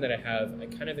the other one that I have, I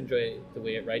kind of enjoy the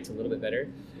way it writes a little bit better,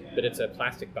 but it's a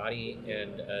plastic body,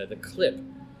 and the clip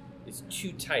is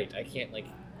too tight. I can't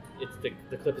it's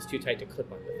the clip is too tight to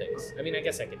clip onto things. I mean, I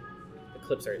guess I could. The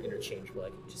clips are interchangeable. I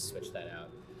could just switch that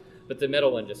out. But the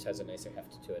metal one just has a nicer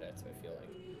heft to it. I feel like,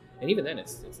 and even then,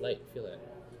 it's light. Feel that.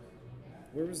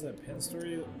 Where was that pen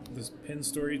story? This pen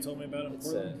story you told me about in It's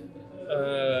Portland? What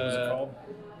was it called?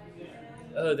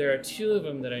 Oh, there are two of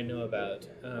them that I know about.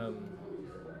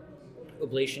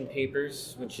 Oblation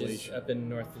Papers, which is Oblation. up in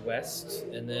Northwest,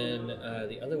 and then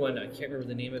the other one, I can't remember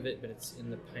the name of it, but it's in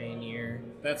the Pioneer.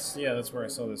 That's where I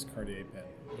saw this Cartier pen.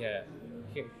 Yeah,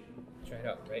 here, try it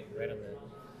out. Right on the.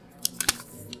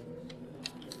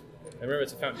 Remember,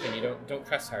 it's a fountain pen. You don't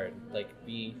press hard. Like,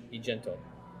 be gentle.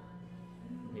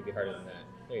 Maybe harder than that.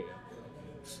 There you go.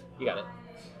 You got it.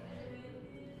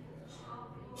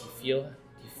 Do you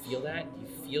feel that? Do you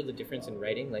feel the difference in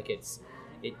writing? Like it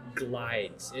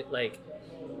glides. It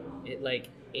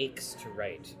aches to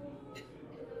write.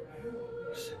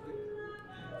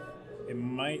 It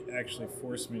might actually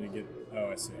force me to get.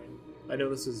 Oh, I see. I know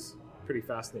this is pretty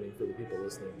fascinating for the people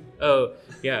listening. Oh,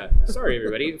 yeah. Sorry,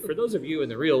 everybody. For those of you in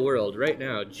the real world, right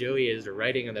now, Joey is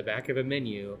writing on the back of a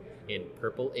menu in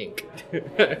purple ink. With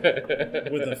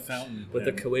a fountain pen. With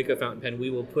the Kaweco fountain pen. We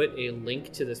will put a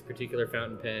link to this particular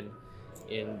fountain pen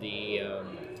in the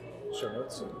Show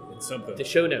notes. It's something. the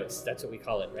show notes. That's what we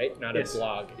call it, right? Not Yes. a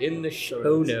blog. In the show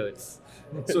notes.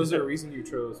 notes. So, is there a reason you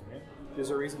chose? Is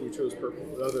there a reason you chose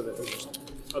purple, other than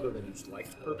you just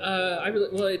liked purple?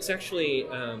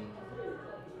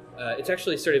 It's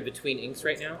actually sort of between inks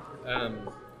right now.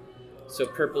 So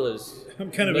purple is.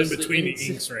 I'm kind of in mostly between inks.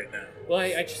 the inks right now. Well,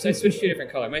 I switched to a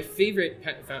different color. My favorite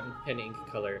fountain pen ink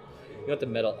color. You want the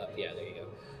metal up? Yeah, there you go.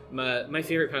 My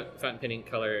favorite fountain pen ink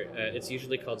color. It's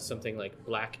usually called something like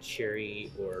black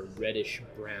cherry or reddish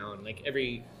brown. Like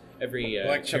every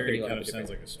Black cherry company will kind have of a different- sounds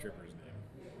like a stripper's name.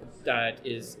 That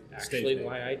is actually name.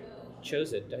 why I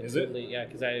chose it. Is it? Yeah,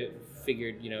 because I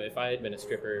figured, if I had been a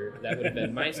stripper, that would have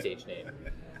been my stage name.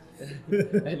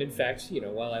 And in fact,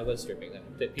 while I was stripping,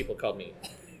 that people called me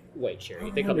White Cherry.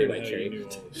 They called me White Cherry.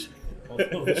 All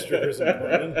the strippers in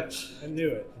Portland. I knew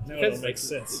it. Now it all Because, makes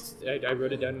sense. I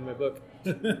wrote it down in my book. I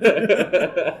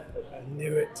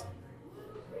knew it.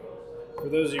 For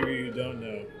those of you who don't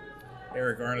know,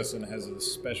 Eric Arneson has a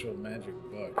special magic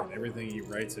book, and everything he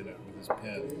writes in it with his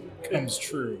pen comes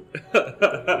true.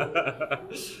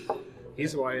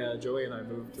 He's why Joey and I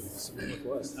moved to the Pacific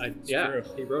Northwest. true.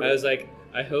 He wrote I it. was like,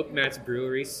 I hope Matt's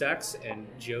brewery sucks, and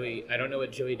Joey, I don't know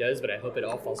what Joey does, but I hope it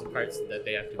all falls apart so that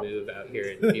they have to move out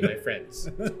here and be my friends.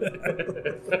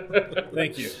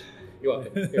 Thank you. You're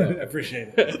welcome. You're I welcome. appreciate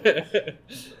it.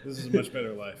 This is a much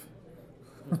better life.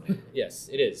 Yes,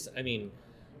 it is. I mean,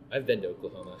 I've been to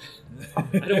Oklahoma.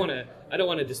 I don't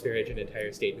want to disparage an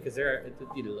entire state because there are,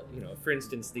 for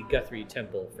instance, the Guthrie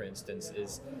Temple, for instance,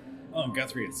 is Oh,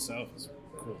 Guthrie itself is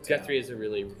a cool town. Guthrie is a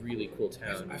really, really cool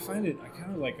town. I find it,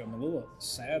 I'm a little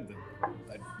sad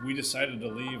that we decided to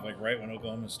leave, like, right when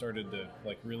Oklahoma started to,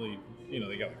 like, really, they got,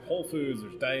 like, Whole Foods,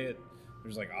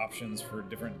 there's, like, options for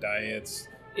different diets,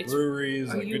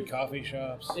 breweries, like, good coffee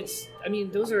shops.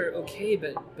 Those are okay,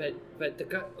 but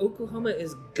Oklahoma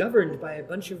is governed by a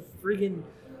bunch of friggin'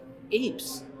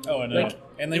 apes. Oh, I know. Like,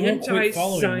 and they won't quit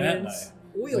following Matt and I. anti-science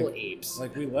oil apes.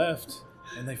 Like, we left,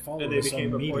 and they followed And they us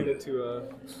became on appointed media.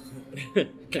 to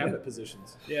cabinet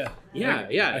positions. Yeah.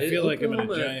 Yeah. I feel like I'm in a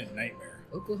Oklahoma- giant nightmare.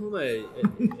 Oklahoma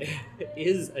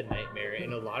is a nightmare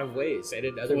in a lot of ways, and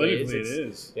in other Politically, ways, it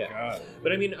is. Yeah. God.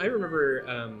 But I mean, I remember,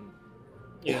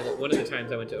 one of the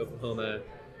times I went to Oklahoma,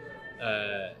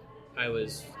 I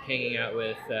was hanging out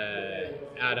with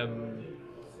Adam.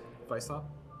 Weishaupt?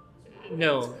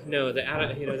 No, the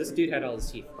Adam. This dude had all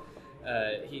his teeth.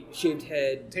 He shaved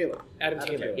head. Taylor. Adam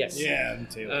Taylor. Yes. Yeah, I'm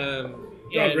Taylor.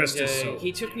 And rest his soul.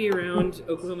 he took me around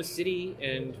Oklahoma City,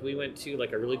 and we went to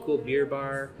like a really cool beer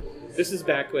bar. This is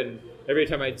back when every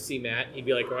time I'd see Matt, he'd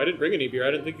be like, "Oh, I didn't bring any beer.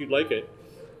 I didn't think you'd like it."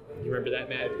 You remember that,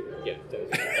 Matt? Yeah,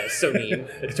 that was so mean.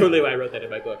 That's totally why I wrote that in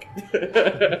my book.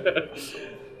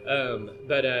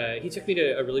 But he took me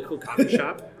to a really cool coffee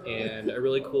shop and a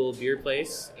really cool beer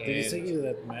place. And Did he take you to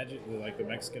that the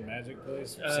Mexican magic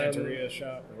place? Santeria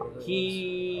shop? Or whatever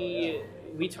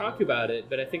We talked about it,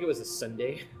 but I think it was a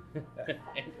Sunday.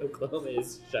 And Oklahoma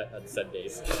is shut on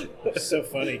Sundays. It's so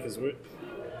funny because were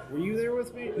you there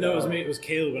with me? No, it was me. It was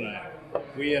Caleb and I.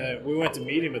 We went to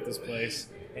meet him at this place,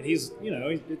 and he's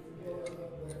he's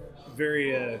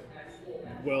very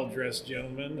well dressed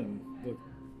gentleman and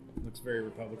looks very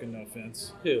Republican. No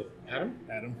offense, Who? Adam?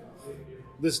 Adam.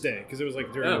 This day, because it was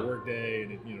like during the work day,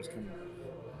 and it was coming.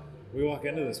 We walk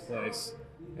into this place,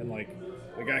 and like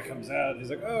the guy comes out. He's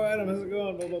like, "Oh, Adam, how's it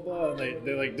going?" Blah blah blah. And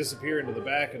they like disappear into the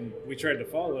back, and we tried to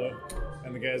follow,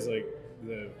 and the guy's like,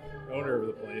 the owner of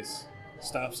the place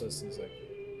stops us, and he's like,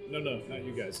 "No, not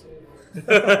you guys." And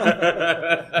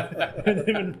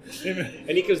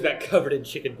he comes back covered in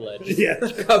chicken blood. Yeah,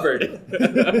 Covered. they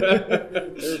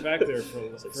were back there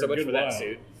for So a much good for while. that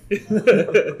suit.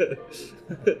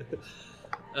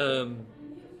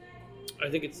 I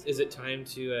think is it time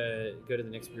to go to the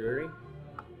next brewery?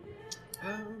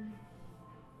 I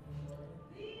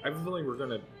have a feeling we've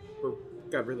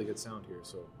got really good sound here,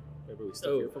 so maybe we stick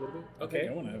here for a little bit. I Okay.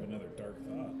 want to have another dark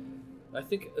thought I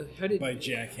think how did by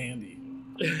Jack Handy.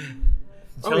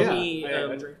 tell yeah. me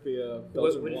I drink the what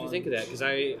Belgian did you wine. think of that? Because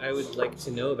I would like to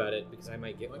know about it because I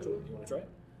might get one. You want to try it?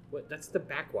 What? That's the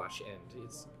backwash end.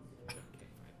 It's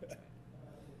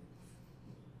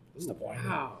Ooh,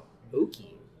 wow,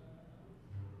 oaky.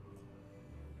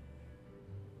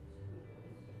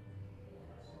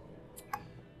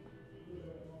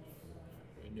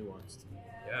 Very nuanced.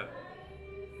 Yeah,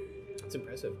 it's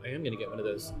impressive. I am gonna get one of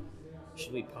those.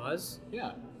 Should we pause?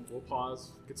 Yeah. We'll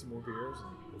pause, get some more beers.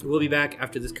 We'll be back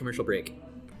after this commercial break.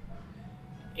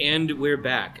 And we're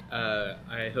back.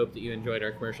 I hope that you enjoyed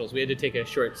our commercials. We had to take a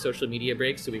short social media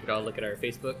break so we could all look at our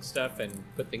Facebook stuff and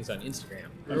put things on Instagram.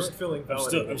 I'm just feeling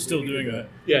validated. I'm still doing that.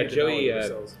 Yeah, Joey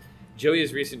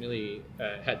has recently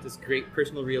had this great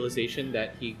personal realization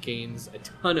that he gains a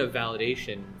ton of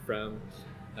validation from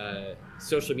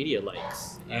social media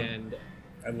likes. And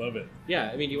I love it. yeah,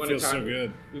 I mean, you want Feels to talk? so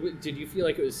good. Did you feel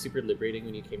like it was super liberating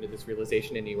when you came to this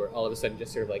realization and you were all of a sudden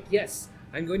just sort of like, yes,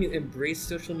 I'm going to embrace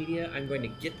social media. I'm going to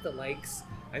get the likes.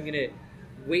 I'm going to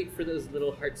wait for those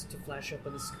little hearts to flash up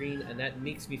on the screen, and that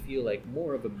makes me feel like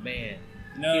more of a man.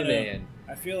 No. Man.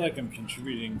 I feel like I'm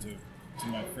contributing to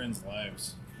my friends'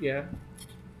 lives Yeah.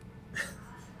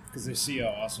 because they see how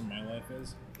awesome my life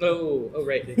is. Oh,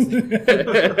 right.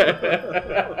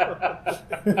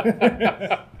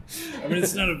 I mean,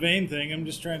 it's not a vain thing. I'm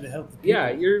just trying to help the people. Yeah,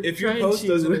 you're If your trying post to...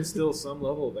 doesn't instill some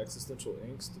level of existential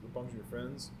angst among your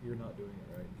friends, you're not doing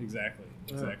it right. Exactly.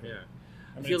 Yeah.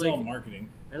 I mean, feel it's like- all marketing.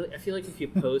 I feel like if you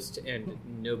post and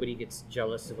nobody gets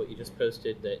jealous of what you just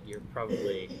posted, that you're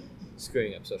probably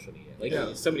screwing up social media. Like,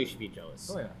 Yeah. somebody should be jealous.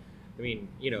 Oh, yeah. I mean,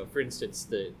 for instance,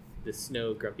 the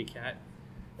snow grumpy cat,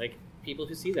 like, people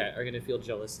who see that are going to feel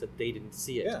jealous that they didn't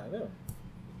see it. Yeah, I know.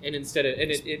 And instead of,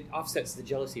 and it offsets the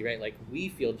jealousy, right? Like, we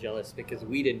feel jealous because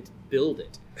we didn't build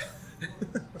it.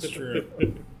 It's true.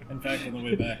 In fact, on the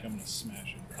way back, I'm going to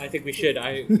smash it. I think we should.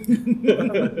 I think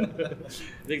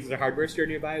there's a hardware store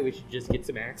nearby. We should just get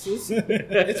some axes.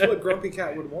 It's what Grumpy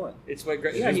Cat would want. It's what.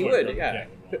 It Yeah, is he what would. Grumpy Yeah. Cat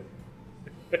would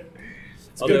want.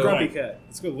 It's Although- good Grumpy Cat.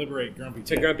 Let's go liberate Grumpy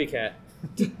To Cat. Grumpy Cat.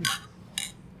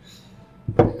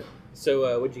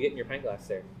 So, what'd you get in your pint glass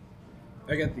there?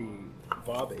 I got the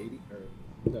Bob 80 or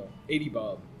no 80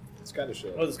 Bob. Scottish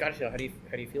ale. Oh, the Scottish ale. How do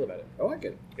you feel about it? I like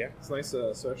it. Yeah. It's nice,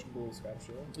 sessionable Scottish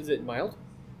ale. Is it mild?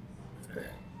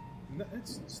 No,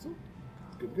 it's still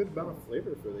good amount of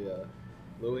flavor for the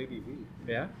low ABV.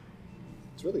 Yeah.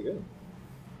 It's really good.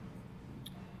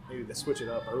 Maybe to switch it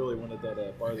up. I really wanted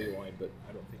that barley wine, but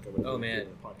I don't think I would. Oh, man. in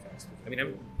the podcast. I mean,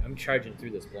 I'm charging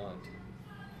through this blonde.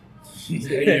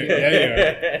 yeah, you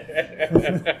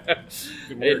are.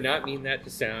 I did not mean that to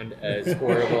sound as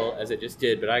horrible as it just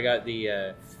did, but I got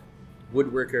the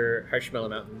Woodworker Harshmallow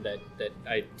Mountain that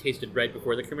I tasted right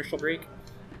before the commercial break,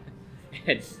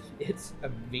 and it's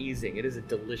amazing. It is a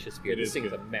delicious beer. It This is thing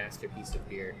is good. a masterpiece of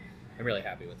beer. I'm really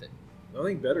happy with it. The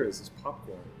only thing better is this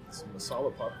popcorn. It's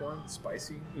masala popcorn,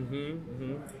 spicy.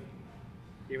 Mm-hmm. It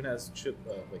even has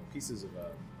like pieces of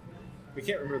we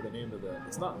can't remember the name of the.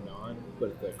 It's not naan,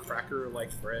 but the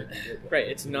cracker-like bread. You get. Right,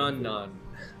 it's non. How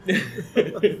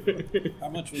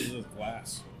much was this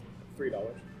glass? $3.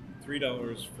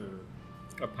 $3 for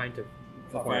A pint of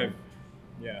five.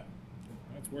 Yeah,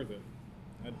 that's worth it.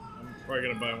 I'm probably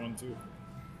gonna buy one too.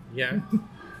 Yeah.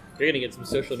 You're gonna get some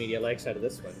social media likes out of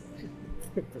this one.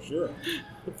 For sure.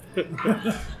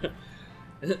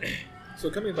 So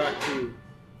coming back to,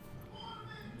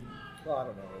 well, I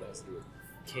don't know what else to do with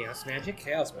Chaos magic?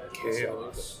 chaos magic.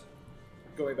 Chaos. So,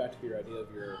 going back to your idea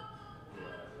of your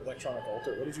electronic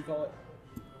altar, what did you call it?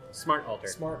 Smart altar.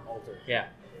 Smart altar. Yeah.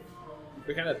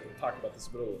 We kind of talked about this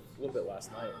a little bit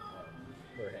last night.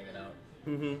 We were hanging out.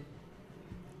 Mm-hmm.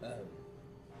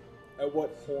 At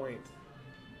what point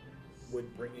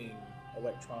would bringing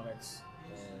electronics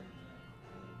and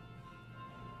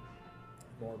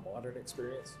more modern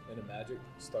experience into Magic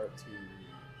start to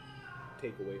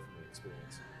take away from the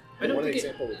experience? I don't One think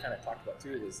example we kind of talked about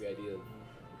too was the idea of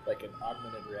like an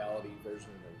augmented reality version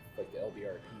of like the LBRP.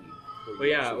 where Well,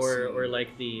 you yeah, actually see- or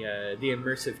like the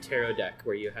immersive tarot deck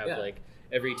where you have Yeah. like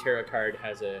every tarot card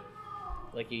has you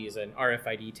use an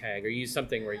RFID tag or you use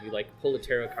something where you like pull a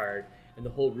tarot card and the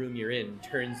whole room you're in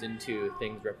turns into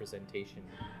things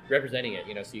representing it.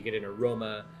 You know, so you get an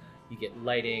aroma, you get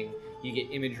lighting, you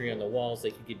get imagery on the walls.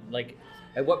 Like you could like,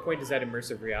 at what point does that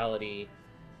immersive reality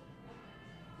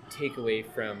take away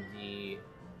from the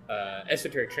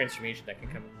esoteric transformation that can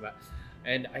come about?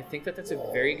 And I think that's a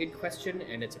very good question,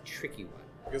 and it's a tricky one.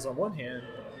 Because on one hand,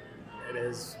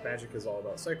 Magic is all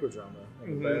about psychodrama,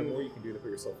 and the more you can do to put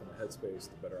yourself in the headspace,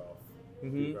 the better off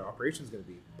your operation's going to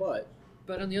be. But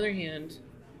on the other hand,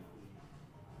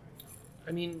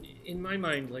 I mean, in my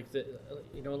mind, like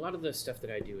a lot of the stuff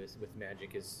that I do with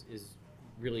Magic is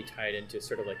really tied into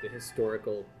sort of like the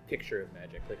historical picture of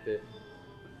Magic. Like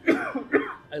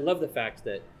I love the fact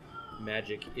that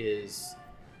Magic is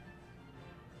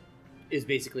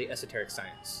basically esoteric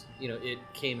science. You know, it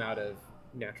came out of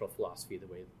natural philosophy the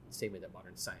same way that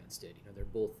modern science did. You know, they're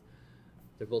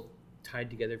both tied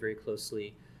together very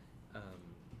closely.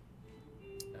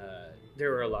 There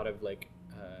were a lot of like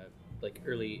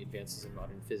early advances in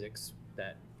modern physics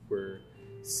that were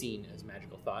seen as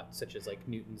magical thought, such as like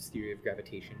Newton's theory of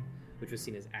gravitation, which was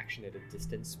seen as action at a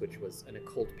distance, which was an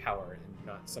occult power and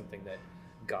not something that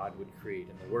God would create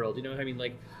in the world. You know, I mean,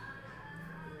 like,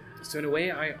 so in a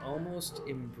way, I almost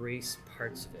embrace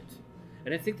parts of it,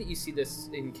 and I think that you see this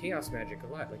in chaos magic a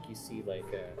lot. Like you see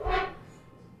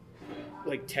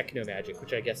like techno magic,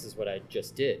 which I guess is what I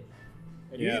just did.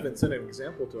 and you even sent an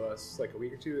example to us like a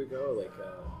week or two ago, like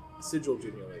a sigil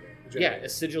generator. Yeah, a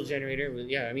sigil generator.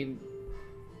 Yeah, I mean,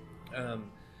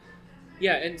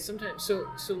 yeah, and sometimes so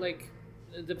like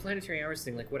the planetary hours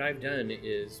thing. Like what I've done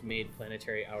is made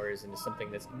planetary hours into something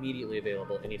that's immediately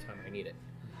available anytime I need it.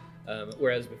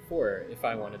 Whereas before, if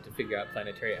I wanted to figure out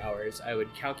planetary hours, I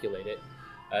would calculate it.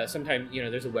 Sometimes, you know,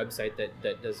 there's a website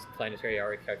that does planetary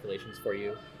hour calculations for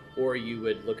you, or you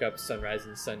would look up sunrise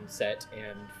and sunset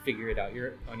and figure it out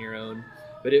on your own.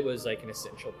 But it was like an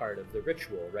essential part of the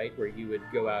ritual, right? Where you would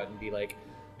go out and be like,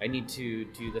 I need to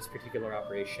do this particular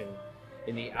operation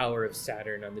in the hour of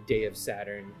Saturn, on the day of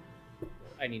Saturn.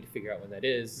 I need to figure out when that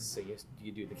is. So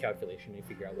you do the calculation and you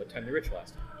figure out what time the ritual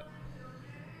has to happen.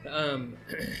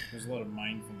 There's a lot of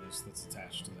mindfulness that's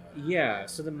attached to that. Yeah,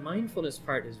 so the mindfulness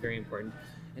part is very important.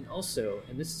 And also,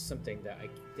 and this is something that I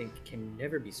think can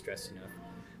never be stressed enough,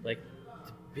 like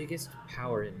the biggest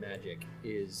power in magic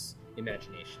is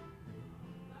imagination.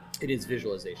 It is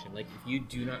visualization. Like, if you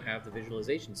do not have the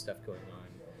visualization stuff going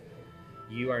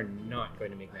on, you are not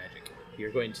going to make magic.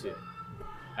 You're going to,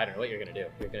 I don't know what you're going to do.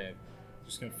 You're going to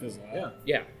Just gonna fizzle out. Yeah.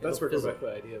 Yeah, That's it'll where it goes fizzle. back to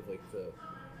the idea of like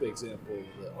the example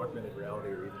of the augmented reality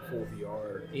or even full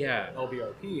VR, Yeah.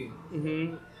 LBRP.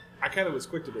 Mm-hmm. I kind of was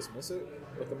quick to dismiss it,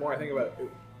 but the more I think about it,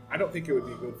 I don't think it would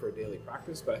be good for a daily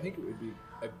practice, but I think it would be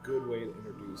a good way to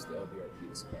introduce the LBRP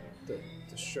to somebody,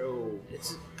 to show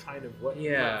It's- kind of what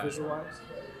Yeah. you visualize.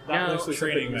 Now- Not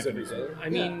necessarily Training something you use every mechanism. day. I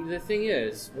mean, the thing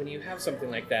is, when you have something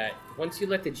like that, once you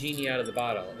let the genie out of the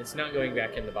bottle, it's not going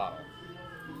back in the bottle.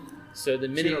 So the So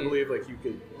you minute don't believe like you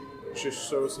could just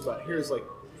show somebody, here's like,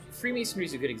 Freemasonry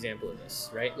is a good example of this,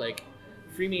 right? Like,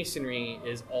 Freemasonry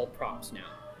is all props now,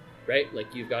 right?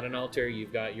 Like, you've got an altar,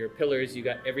 you've got your pillars, you've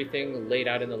got everything laid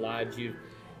out in the lodge.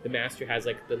 The master has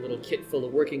like the little kit full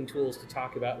of working tools to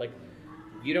talk about. Like,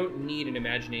 you don't need an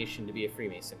imagination to be a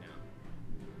Freemason now.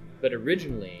 But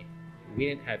originally, we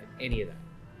didn't have any of that.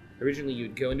 Originally,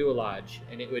 you'd go into a lodge,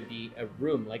 and it would be a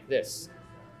room like this,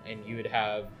 and you would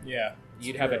have Yeah.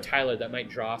 you'd have a tiler that might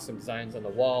draw some designs on the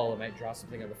wall, it might draw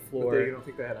something on the but floor. they, you don't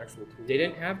think they had actual tools? They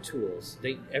didn't have tools.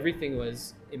 Everything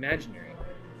was imaginary.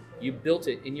 You built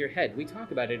it in your head. We talk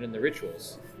about it in the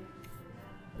rituals,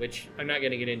 which I'm not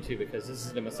going to get into because this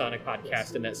is a Masonic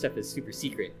podcast and that stuff is super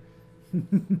secret.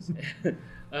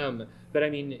 But I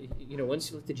mean, once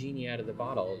you let the genie out of the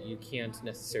bottle, you can't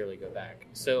necessarily go back.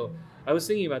 So I was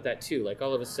thinking about that too. Like,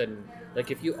 all of a sudden,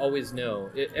 like, if you always know,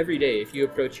 every day, if you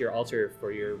approach your altar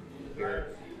for your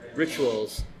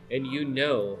rituals and you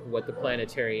know what the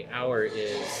planetary hour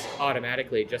is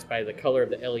automatically just by the color of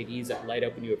the LEDs that light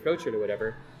up when you approach it or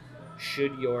whatever,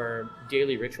 should your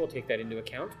daily ritual take that into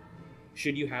account?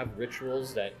 Should you have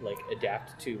rituals that like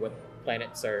adapt to what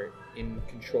planets are in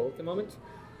control at the moment?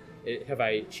 Have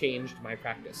I changed my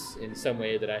practice in some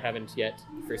way that I haven't yet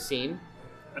foreseen?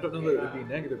 I don't know that it would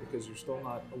be negative because you're still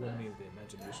not eliminating the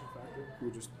imagination factor.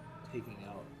 You're just taking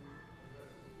out.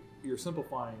 You're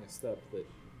simplifying a step that.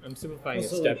 I'm simplifying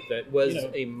Also, a step that was you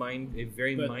know, a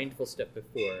very but- mindful step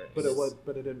before. But it was.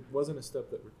 But it wasn't a step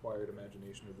that required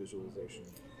imagination or visualization.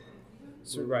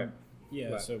 So, Right. Yeah.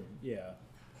 Right. So yeah.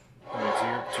 I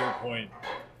mean, to your point,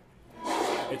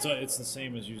 it's the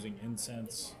same as using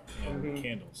incense and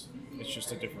candles. It's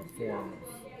just a different form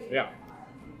of Yeah.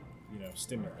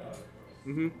 stimulant.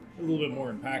 Mm-hmm. A little bit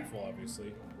more impactful,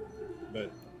 obviously,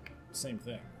 but same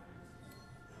thing.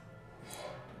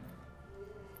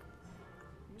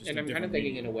 Just And a I'm kind of different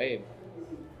thinking medium. in a way,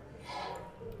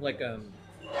 like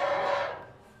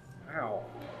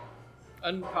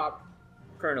unpopped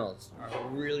kernels are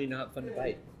really not fun to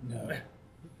bite. No.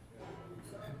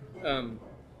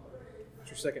 It's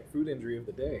your second food injury of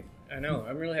the day. I know.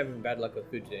 I'm really having bad luck with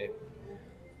food today.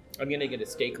 I'm gonna get a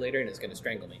steak later, and it's gonna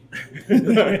strangle me.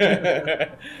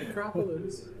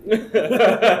 Acropolis.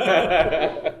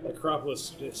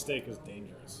 Acropolis steak is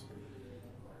dangerous.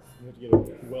 You have to get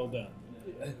it well done.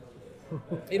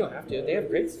 You don't have to. They have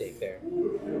great steak there.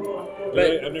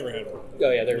 But I've never had one. Oh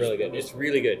yeah, they're really good. It's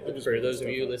really good just for made those of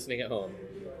stuff you up. listening at home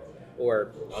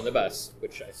or on the bus,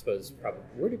 which I suppose probably.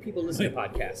 Where do people listen to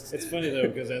podcasts? It's funny though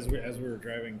because as we were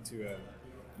driving to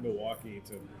Milwaukee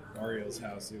to Mario's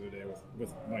house the other day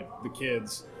with the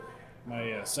kids,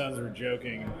 my sons were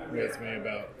joking with me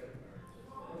about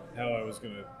how I was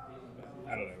gonna.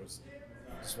 I don't know. It was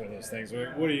just one of those things.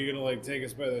 Like, what are you gonna take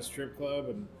us by the strip club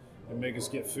and make us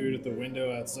get food at the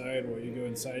window outside while you go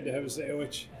inside to have a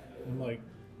sandwich? I'm like,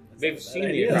 They've seen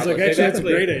the I was Acropolis. like, They've actually, that's a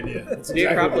actually- great idea. That's The exactly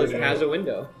Acropolis what it has is. a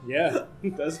window. Yeah,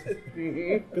 does it?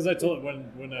 Because I told it when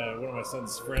one of my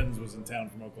son's friends was in town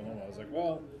from Oklahoma. I was like,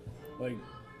 well,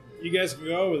 you guys can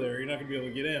go over there. You're not gonna be able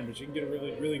to get in, but you can get a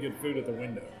really really good food at the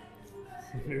window.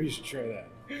 Maybe you should try that.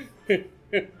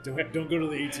 Don't go to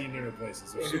the 18-dinner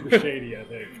places. They're super shady. I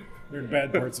think they're in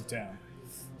bad parts of town.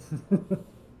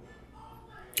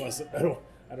 Plus, I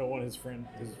don't want your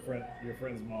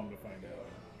friend's mom to find out.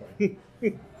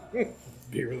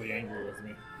 Be really angry with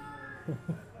me.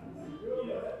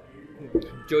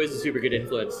 Joey's a super good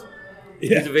influence.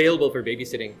 Yeah. He's available for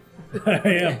babysitting. I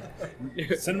am.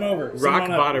 Send them over. Send Rock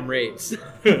them on up. bottom rates.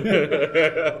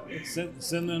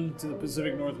 Send them to the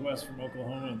Pacific Northwest from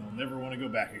Oklahoma, and they'll never want to go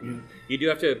back again. You do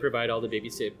have to provide all the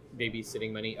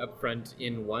babysitting money up front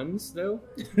in ones, though.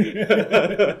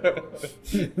 I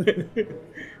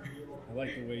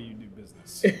like the way you do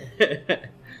business.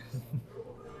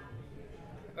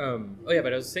 Oh yeah,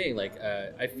 but I was saying,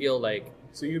 I feel like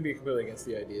So you'd be completely against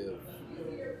the idea of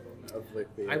the.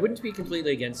 I wouldn't be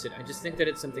completely against it. I just think that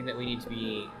it's something that we need to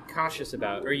be cautious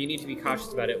about, or you need to be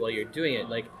cautious about it while you're doing it.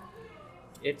 Like,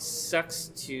 it sucks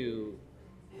to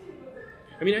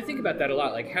I mean, I think about that a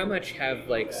lot. Like, how much have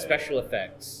like special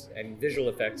effects and visual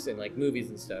effects in like movies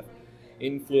and stuff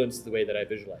influenced the way that I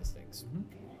visualize things?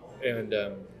 And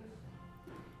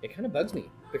it kind of bugs me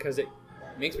because it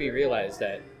makes me realize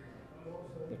that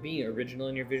being original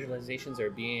in your visualizations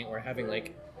or having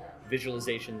like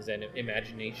visualizations and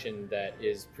imagination that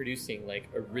is producing like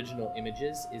original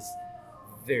images is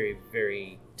very,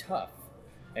 very tough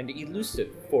and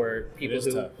elusive for people It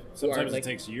is tough. who Sometimes are, like, it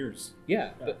takes years.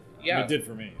 Yeah, but yeah, It did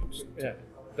for me. yeah.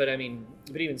 But I mean,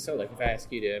 but even so, like if I ask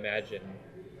you to imagine,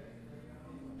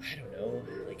 I don't know,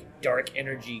 like dark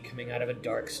energy coming out of a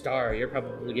dark star, you're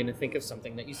probably going to think of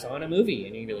something that you saw in a movie,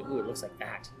 and you're going to be like, "Ooh, it looks like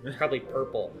that." It's probably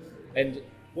purple, and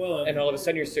all of a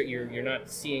sudden you're not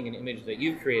seeing an image that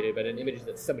you've created, but an image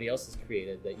that somebody else has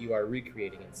created that you are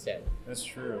recreating instead. That's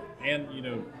true. And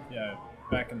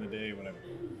back in the day when I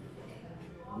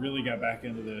really got back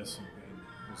into this and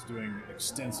was doing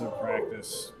extensive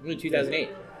practice. 2008.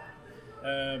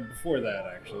 Before that,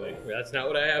 actually. That's not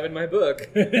what I have in my book.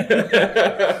 But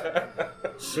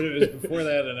it was before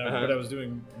that, and but I was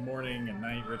doing morning and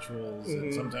night rituals,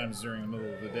 and sometimes during the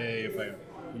middle of the day, if I,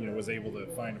 was able to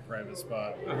find a private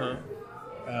spot.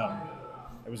 I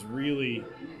was really,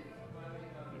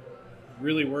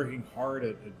 really working hard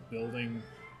at building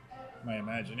my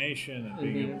imagination and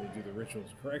being able to do the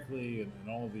rituals correctly and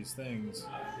all of these things,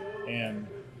 and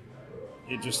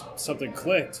it just something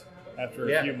clicked after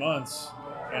a few months,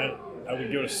 and I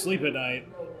would go to sleep at night,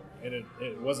 and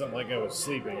it wasn't like I was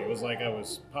sleeping. It was like I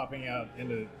was popping out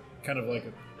into kind of like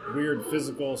a weird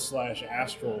physical /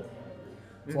 astral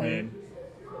plane,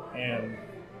 and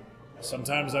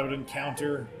sometimes I would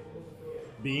encounter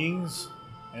beings,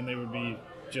 and they would be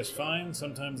just fine.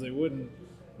 Sometimes they wouldn't.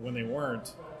 When they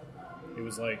weren't, it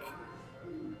was like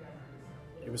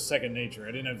it was second nature.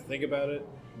 I didn't have to think about it.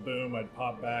 Boom, I'd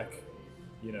pop back.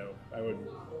 I would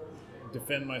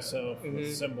defend myself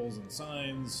with symbols and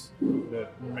signs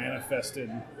that manifested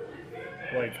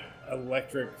like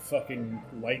electric fucking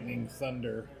lightning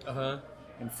thunder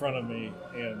in front of me,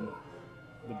 and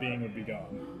the being would be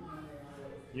gone.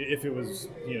 If it was,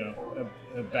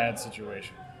 a bad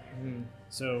situation.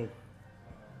 So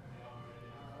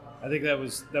I think that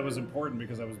was important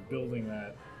because I was building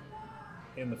that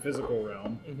in the physical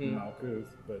realm, in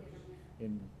Malkuth, but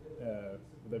in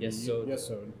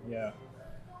Yesod, yeah,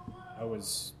 I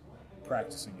was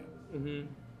practicing it,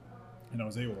 and I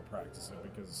was able to practice it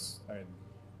because I had,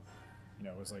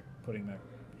 it was like putting that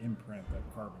imprint, that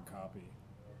carbon copy,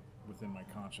 within my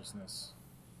consciousness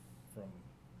from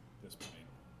this plane,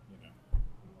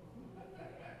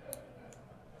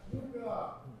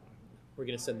 We're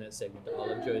going to send that segment to all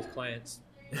of Joey's clients.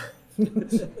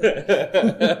 Weirdo.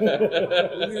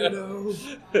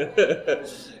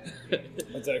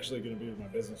 That's actually going to be my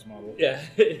business model. Yeah,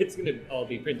 it's going to all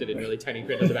be printed in really tiny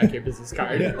print on the back of your business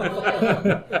card.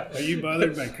 Are you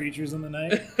bothered by creatures in the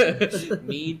night?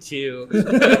 Me too.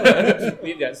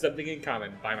 We've got something in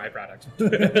common. Buy my product.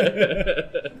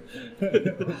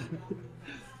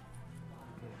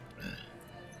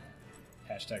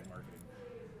 Hashtag marketing.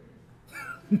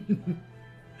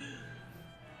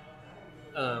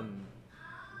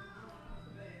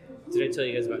 Did I tell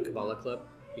you guys about Kabbalah Club?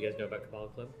 You guys know about Kabbalah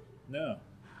Club? No.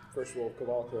 First rule of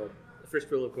Kabbalah Club. The first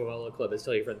rule of Kabbalah Club is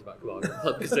tell your friends about Kabbalah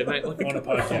Club because they might want to on a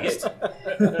podcast.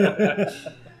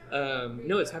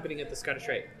 No, it's happening at the Scottish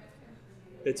Rite.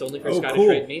 It's only for Scottish cool.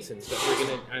 Rite Masons, but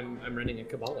I'm running a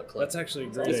Kabbalah Club. That's actually a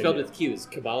great. It's spelled idea. with Q's.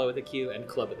 Kabbalah with a Q and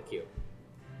Club with a Q.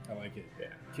 I like it.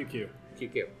 Yeah. QQ.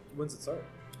 QQ. When's it start?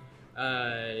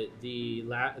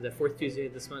 The fourth Tuesday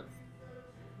of this month.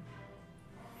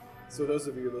 So those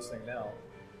of you listening now,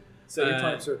 set your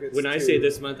time circuits. When I say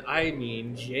this month, I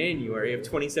mean January of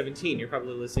 2017. You're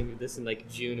probably listening to this in like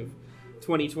June of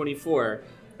 2024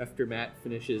 after Matt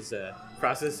finishes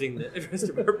processing the rest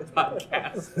of our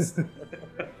podcasts.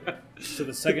 So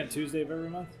the second Tuesday of every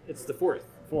month? It's the fourth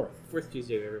Fourth.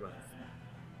 Tuesday of every month.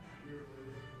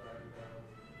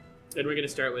 And we're going to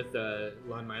start with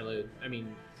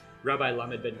Rabbi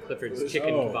Lamed Ben Clifford's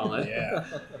Chicken Kabbalah Yeah.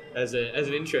 as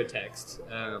an intro text,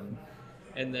 and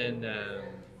then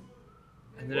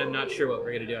I'm not sure what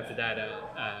we're going to do after that.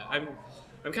 I'm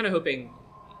kind of hoping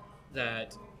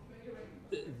that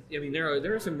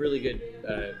there are some really good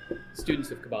students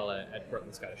of Kabbalah at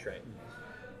Portland Scottish Rite,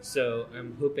 so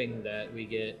I'm hoping that we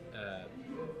get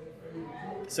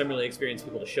some really experienced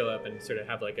people to show up and sort of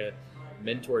have like a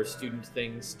mentor-student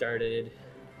thing started.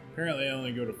 Apparently, I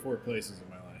only go to 4 places in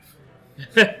my life.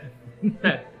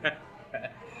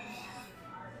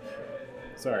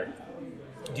 Sorry.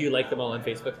 Do you like them all on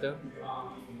Facebook, though?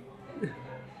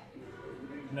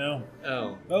 No.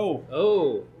 Oh. Oh.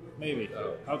 Oh. Maybe.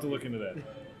 Oh. I'll have to look into that.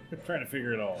 I'm trying to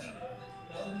figure it all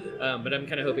out. But I'm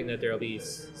kind of hoping that there will be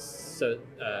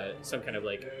some kind of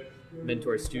like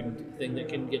mentor-student thing that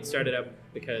can get started up,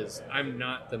 because I'm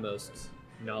not the most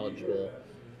knowledgeable,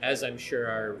 as I'm sure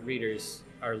our readers,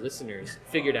 our listeners,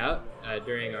 figured out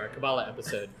during our Kabbalah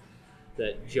episode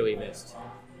that Joey missed.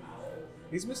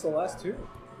 He's missed the last two.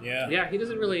 Yeah. Yeah,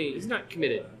 he's not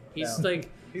committed. He's No. like,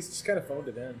 He's just kind of phoned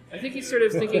it in. I think he's sort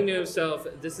of thinking to himself,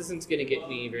 this isn't going to get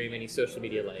me very many social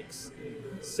media likes.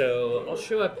 So I'll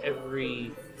show up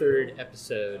every third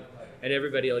episode, and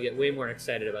everybody will get way more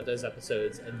excited about those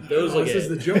episodes, and those will This get... is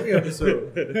the Joey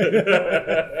episode.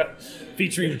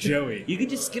 Featuring Joey. You can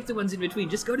just skip the ones in between.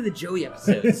 Just go to the Joey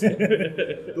episodes.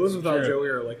 The ones without True. Joey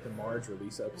are like the Marge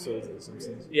release episodes of The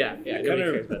Simpsons. yeah, nobody Kind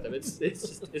of- cares about them. It's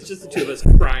just the two of us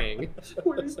crying.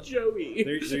 Where's Joey?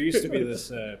 There used to be this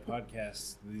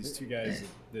podcast, these two guys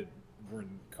that were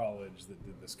in college that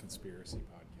did this conspiracy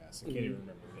podcast. I can't even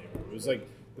remember the name of it. It was like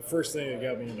the first thing that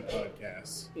got me into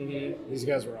podcasts. Mm-hmm. These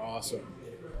guys were awesome.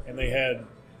 And they had,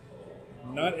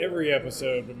 not every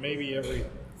episode, but maybe every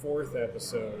fourth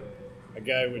episode, a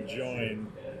guy would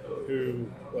join who,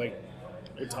 like,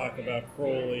 would talk about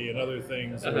Crowley and other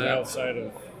things that was outside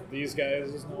of these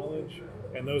guys' knowledge.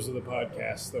 And those are the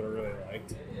podcasts that I really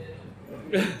liked.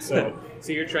 So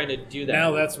you're trying to do that.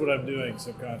 now that's what I'm doing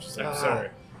subconsciously. I'm sorry.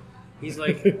 He's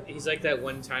like that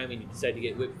one time when you decide to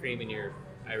get whipped cream in your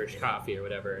Irish coffee or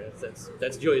whatever.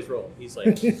 That's Joey's role. He's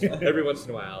like every once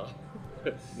in a while.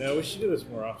 No, we should do this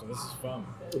more often. This is fun.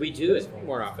 We do it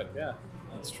more often. Yeah.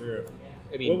 That's true.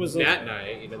 I mean, What was Matt the-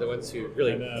 and I, the ones who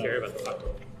really I know. care about the topic.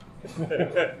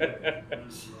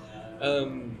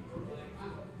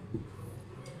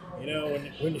 You know,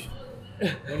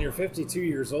 when you're 52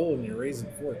 years old and you're raising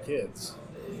 4 kids.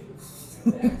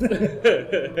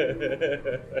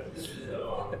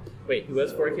 Wait, who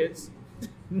has 4 kids?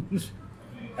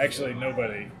 Actually,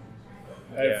 nobody.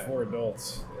 I Yeah. have 4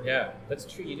 adults. Yeah, that's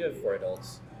true. You do have 4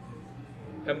 adults.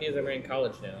 How many of them are in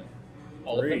college now?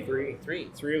 All of 3. them? 3.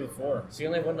 3 of the 4. So you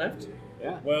only have one left?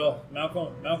 Yeah. Well,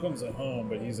 Malcolm's at home,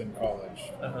 but he's in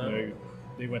college. Uh-huh.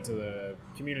 They went to the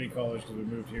community college because we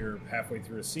moved here halfway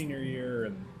through his senior year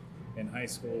and in high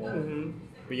school. Mm-hmm.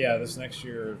 But yeah, this next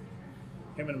year,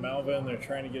 him and Malvin, they're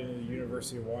trying to get into the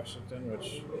University of Washington,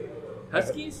 which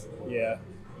Huskies? yeah,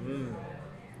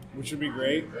 which would be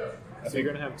great. I So you're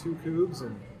going to have 2 Cougs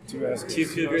and 2 Huskies.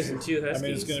 2 Cougars and 2 Huskies. I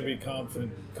mean, it's going to be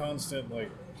constant like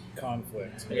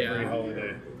conflict Yeah. every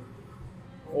holiday.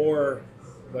 Or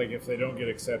like if they don't get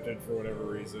accepted for whatever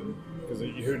reason, because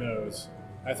who knows?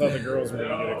 I thought the girls were going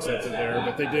to get accepted there,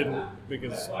 but they didn't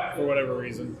because for whatever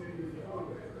reason.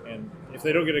 And if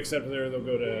they don't get accepted there, they'll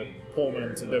go to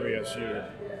Pullman to WSU.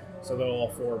 So they'll all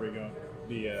 4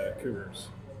 be Cougars,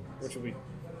 which will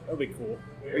be cool.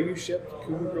 Are you shipped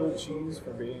Cougar grilled cheese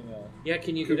for being a... Yeah,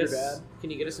 can you Cougar get us? Dad?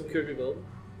 Can you get us some Cougar Gold?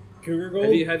 Cougar Gold.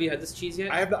 Have you had this cheese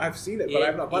yet? I've seen it, but I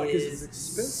have not bought it because it's is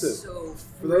expensive. So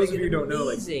For those of you who don't know,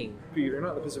 like, amazing. you're not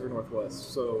in the Pacific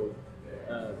Northwest, so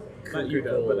not Cougar UW,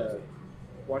 Gold. but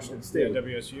Washington Yeah, State.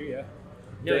 WSU, yeah.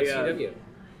 No, They, it's UW.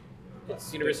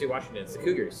 It's University of Washington. It's the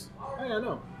Cougars. Oh, yeah, I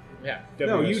know. Yeah.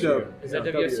 No, WSU. UW. Is that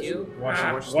No,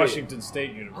 WSU? Washington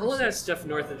State University. All of that stuff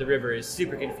north of the river is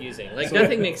super confusing. Like,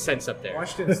 nothing makes sense up there.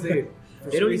 Washington State. For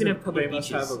They some don't even reason, have public They must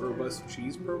beaches. have a robust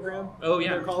cheese program. Oh in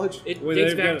yeah, their college. It Well, dates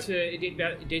they've back got- to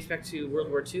it dates back to World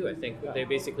War II. I think they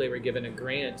basically were given a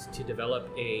grant to develop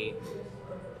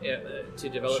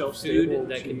Shelf-stable food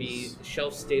that can be cheese.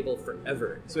 shelf stable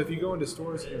forever. So if you go into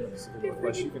stores here in the Pacific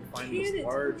Northwest, you can find these cannons.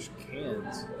 large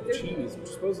cans of cheese, which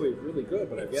is supposedly really good,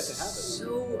 but I've yet to have it.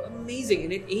 So amazing,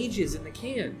 and it ages in the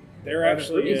can. They're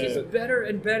actually It gets better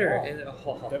and better. And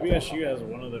WSU has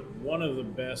one of the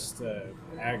best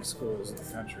ag schools in the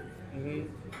country.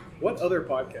 What other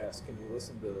podcast can you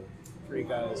listen to 3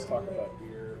 guys talk about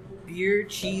beer? beer,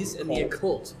 cheese, and the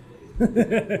occult.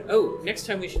 Oh, next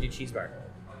time we should do Cheese Bar.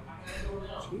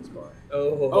 Cheese bar.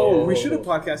 Oh, We should have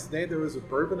podcast today. There was a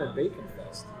bourbon and bacon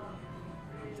fest.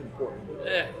 It's important.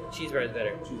 Cheese Bar is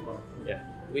better. Cheese bar. Yeah,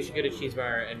 we should go to Cheese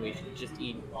Bar and we should just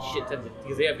eat shit tons of,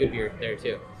 because they have good beer there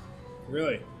too.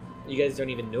 Really? You guys don't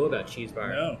even know about Cheese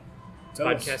Bar. No. Tell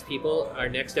us. Podcast people, our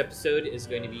next episode is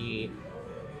going to be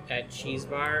at Cheese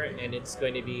Bar, and it's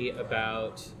going to be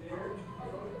about.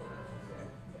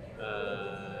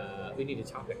 We need a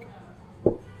topic.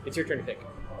 It's your turn to pick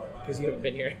because you haven't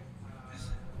been here.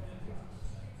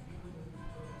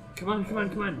 Come on!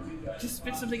 Just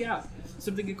spit something out.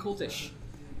 Something occultish.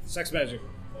 Sex magic.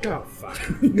 Oh fuck!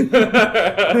 No,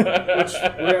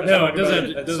 it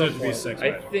doesn't have to be sex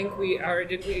I magic. think we are.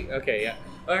 Did we? Okay, yeah.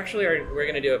 Oh, actually, we're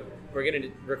gonna do we're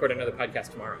gonna record another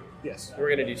podcast tomorrow. Yes. We're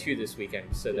gonna do 2 this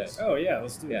weekend, so Yes. Oh yeah,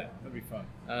 let's do Yeah. that. That'd be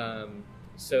fun.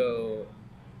 So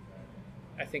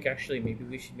I think actually maybe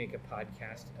we should make a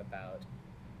podcast about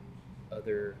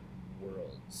other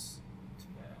worlds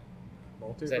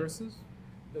tomorrow. Multiverses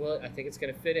Well, I think it's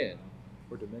gonna fit in.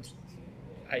 or dimensions?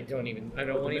 I don't even want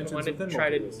dimensions to within try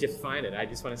to multiverses. define it. I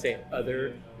just want to say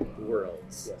other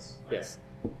worlds. Yes. Yes.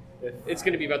 If, It's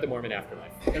going to be about the Mormon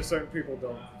afterlife. if certain people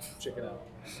don't chicken out.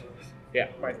 Yeah.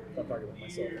 I'm talking about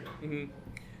myself. hmm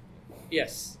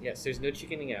Yes. Yes. There's no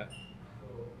chickening out.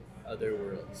 Other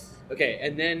worlds. Okay,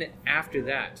 and then after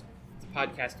that, the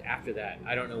podcast after that,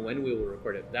 I don't know when we will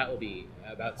record it. That will be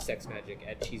about sex magic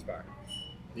at Cheese Bar.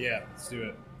 Yeah, let's do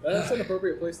it. That's an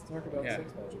appropriate place to talk about Yeah.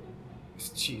 sex magic.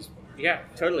 Cheese. Yeah,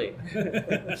 totally.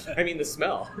 I mean, the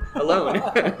smell alone.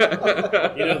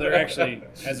 You know, they're actually,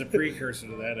 as a precursor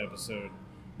to that episode,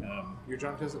 Your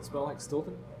junk doesn't smell like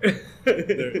Stilton?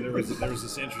 there was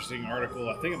this interesting article,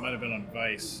 I think it might have been on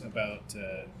Vice, about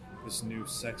this new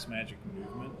sex magic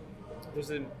movement. There's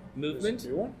a movement.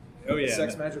 New one? Oh yeah,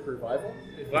 Sex no, magic revival?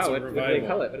 it's Wow, a what do they revival.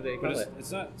 call it? What do they But call it?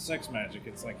 it's not sex magic.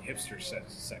 It's like hipster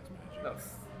sex magic. Oh.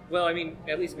 Well, I mean,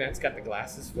 at least Matt's got the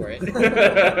glasses for it. I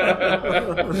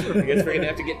guess we're gonna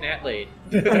have to get Nat laid.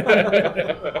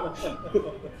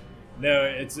 No,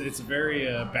 it's a very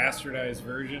bastardized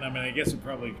version. I mean, I guess it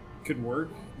probably could work,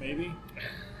 maybe.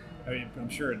 I mean, I'm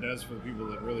sure it does for the people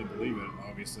that really believe it,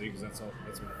 obviously, because that's what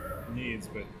it needs.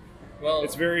 But Well,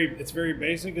 it's very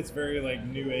basic. It's very like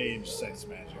new age sex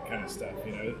magic kind of stuff.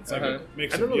 You know, it's like a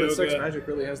mix I don't of know yoga. that sex magic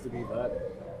really has to be that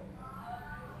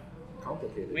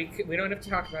complicated. we don't have to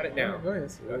talk about it now. Oh,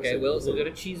 yes. Okay, we'll go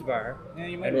to Cheese Bar Yeah,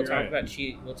 you might and be we'll talk right. about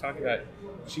We'll talk about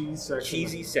cheese sex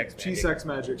cheesy sex magic. Cheese sex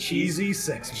magic. cheesy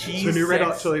sex magic. Cheese The new Red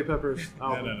Hot sex. Chili Peppers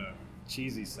No, album. no.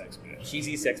 Cheesy sex magic.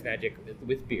 Cheesy sex magic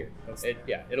with beer. That's-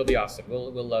 It'll be awesome.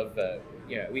 We'll love.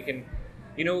 We can.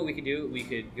 You know what we could do? We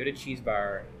could go to Cheese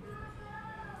Bar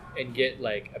and get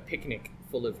like a picnic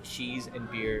full of cheese and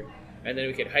beer, and then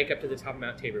we could hike up to the top of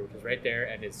Mount Tabor, which is right there,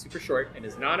 and it's super short and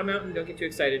it's not a mountain. Don't get too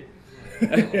excited.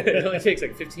 It only takes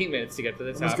like 15 minutes to get to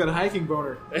the He's top. got a hiking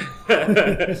boner.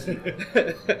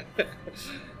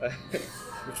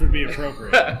 Which would be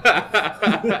appropriate.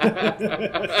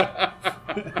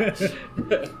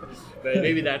 But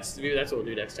maybe that's what we'll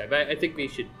do next time. But I think we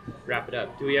should wrap it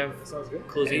up. Do we have Sounds good.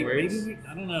 closing Hey, words? maybe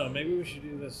I don't know. Maybe we should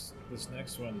do this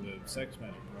next one, the sex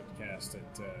magic podcast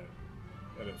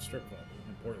at a strip club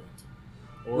in Portland.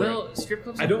 Or Well, strip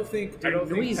clubs. I don't think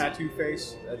noisy. Tattoo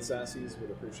Face at Sassy's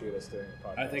would appreciate us doing a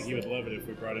podcast. I think he would love it if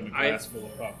we brought him a I glass full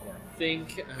of popcorn.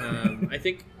 I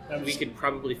think we could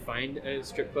probably find a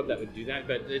strip club that would do that,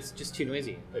 but it's just too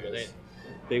noisy.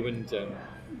 They wouldn't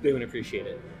appreciate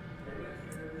it.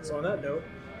 So on that note,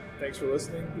 thanks for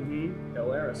listening. Mm-hmm.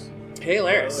 Hail Aris. Hail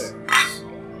Aris.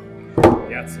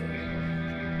 Yahtzee.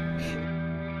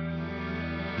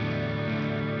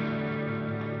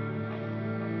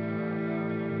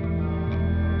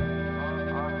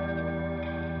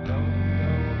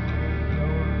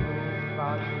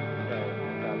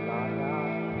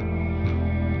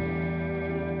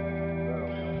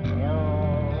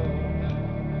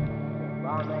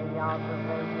 Y'all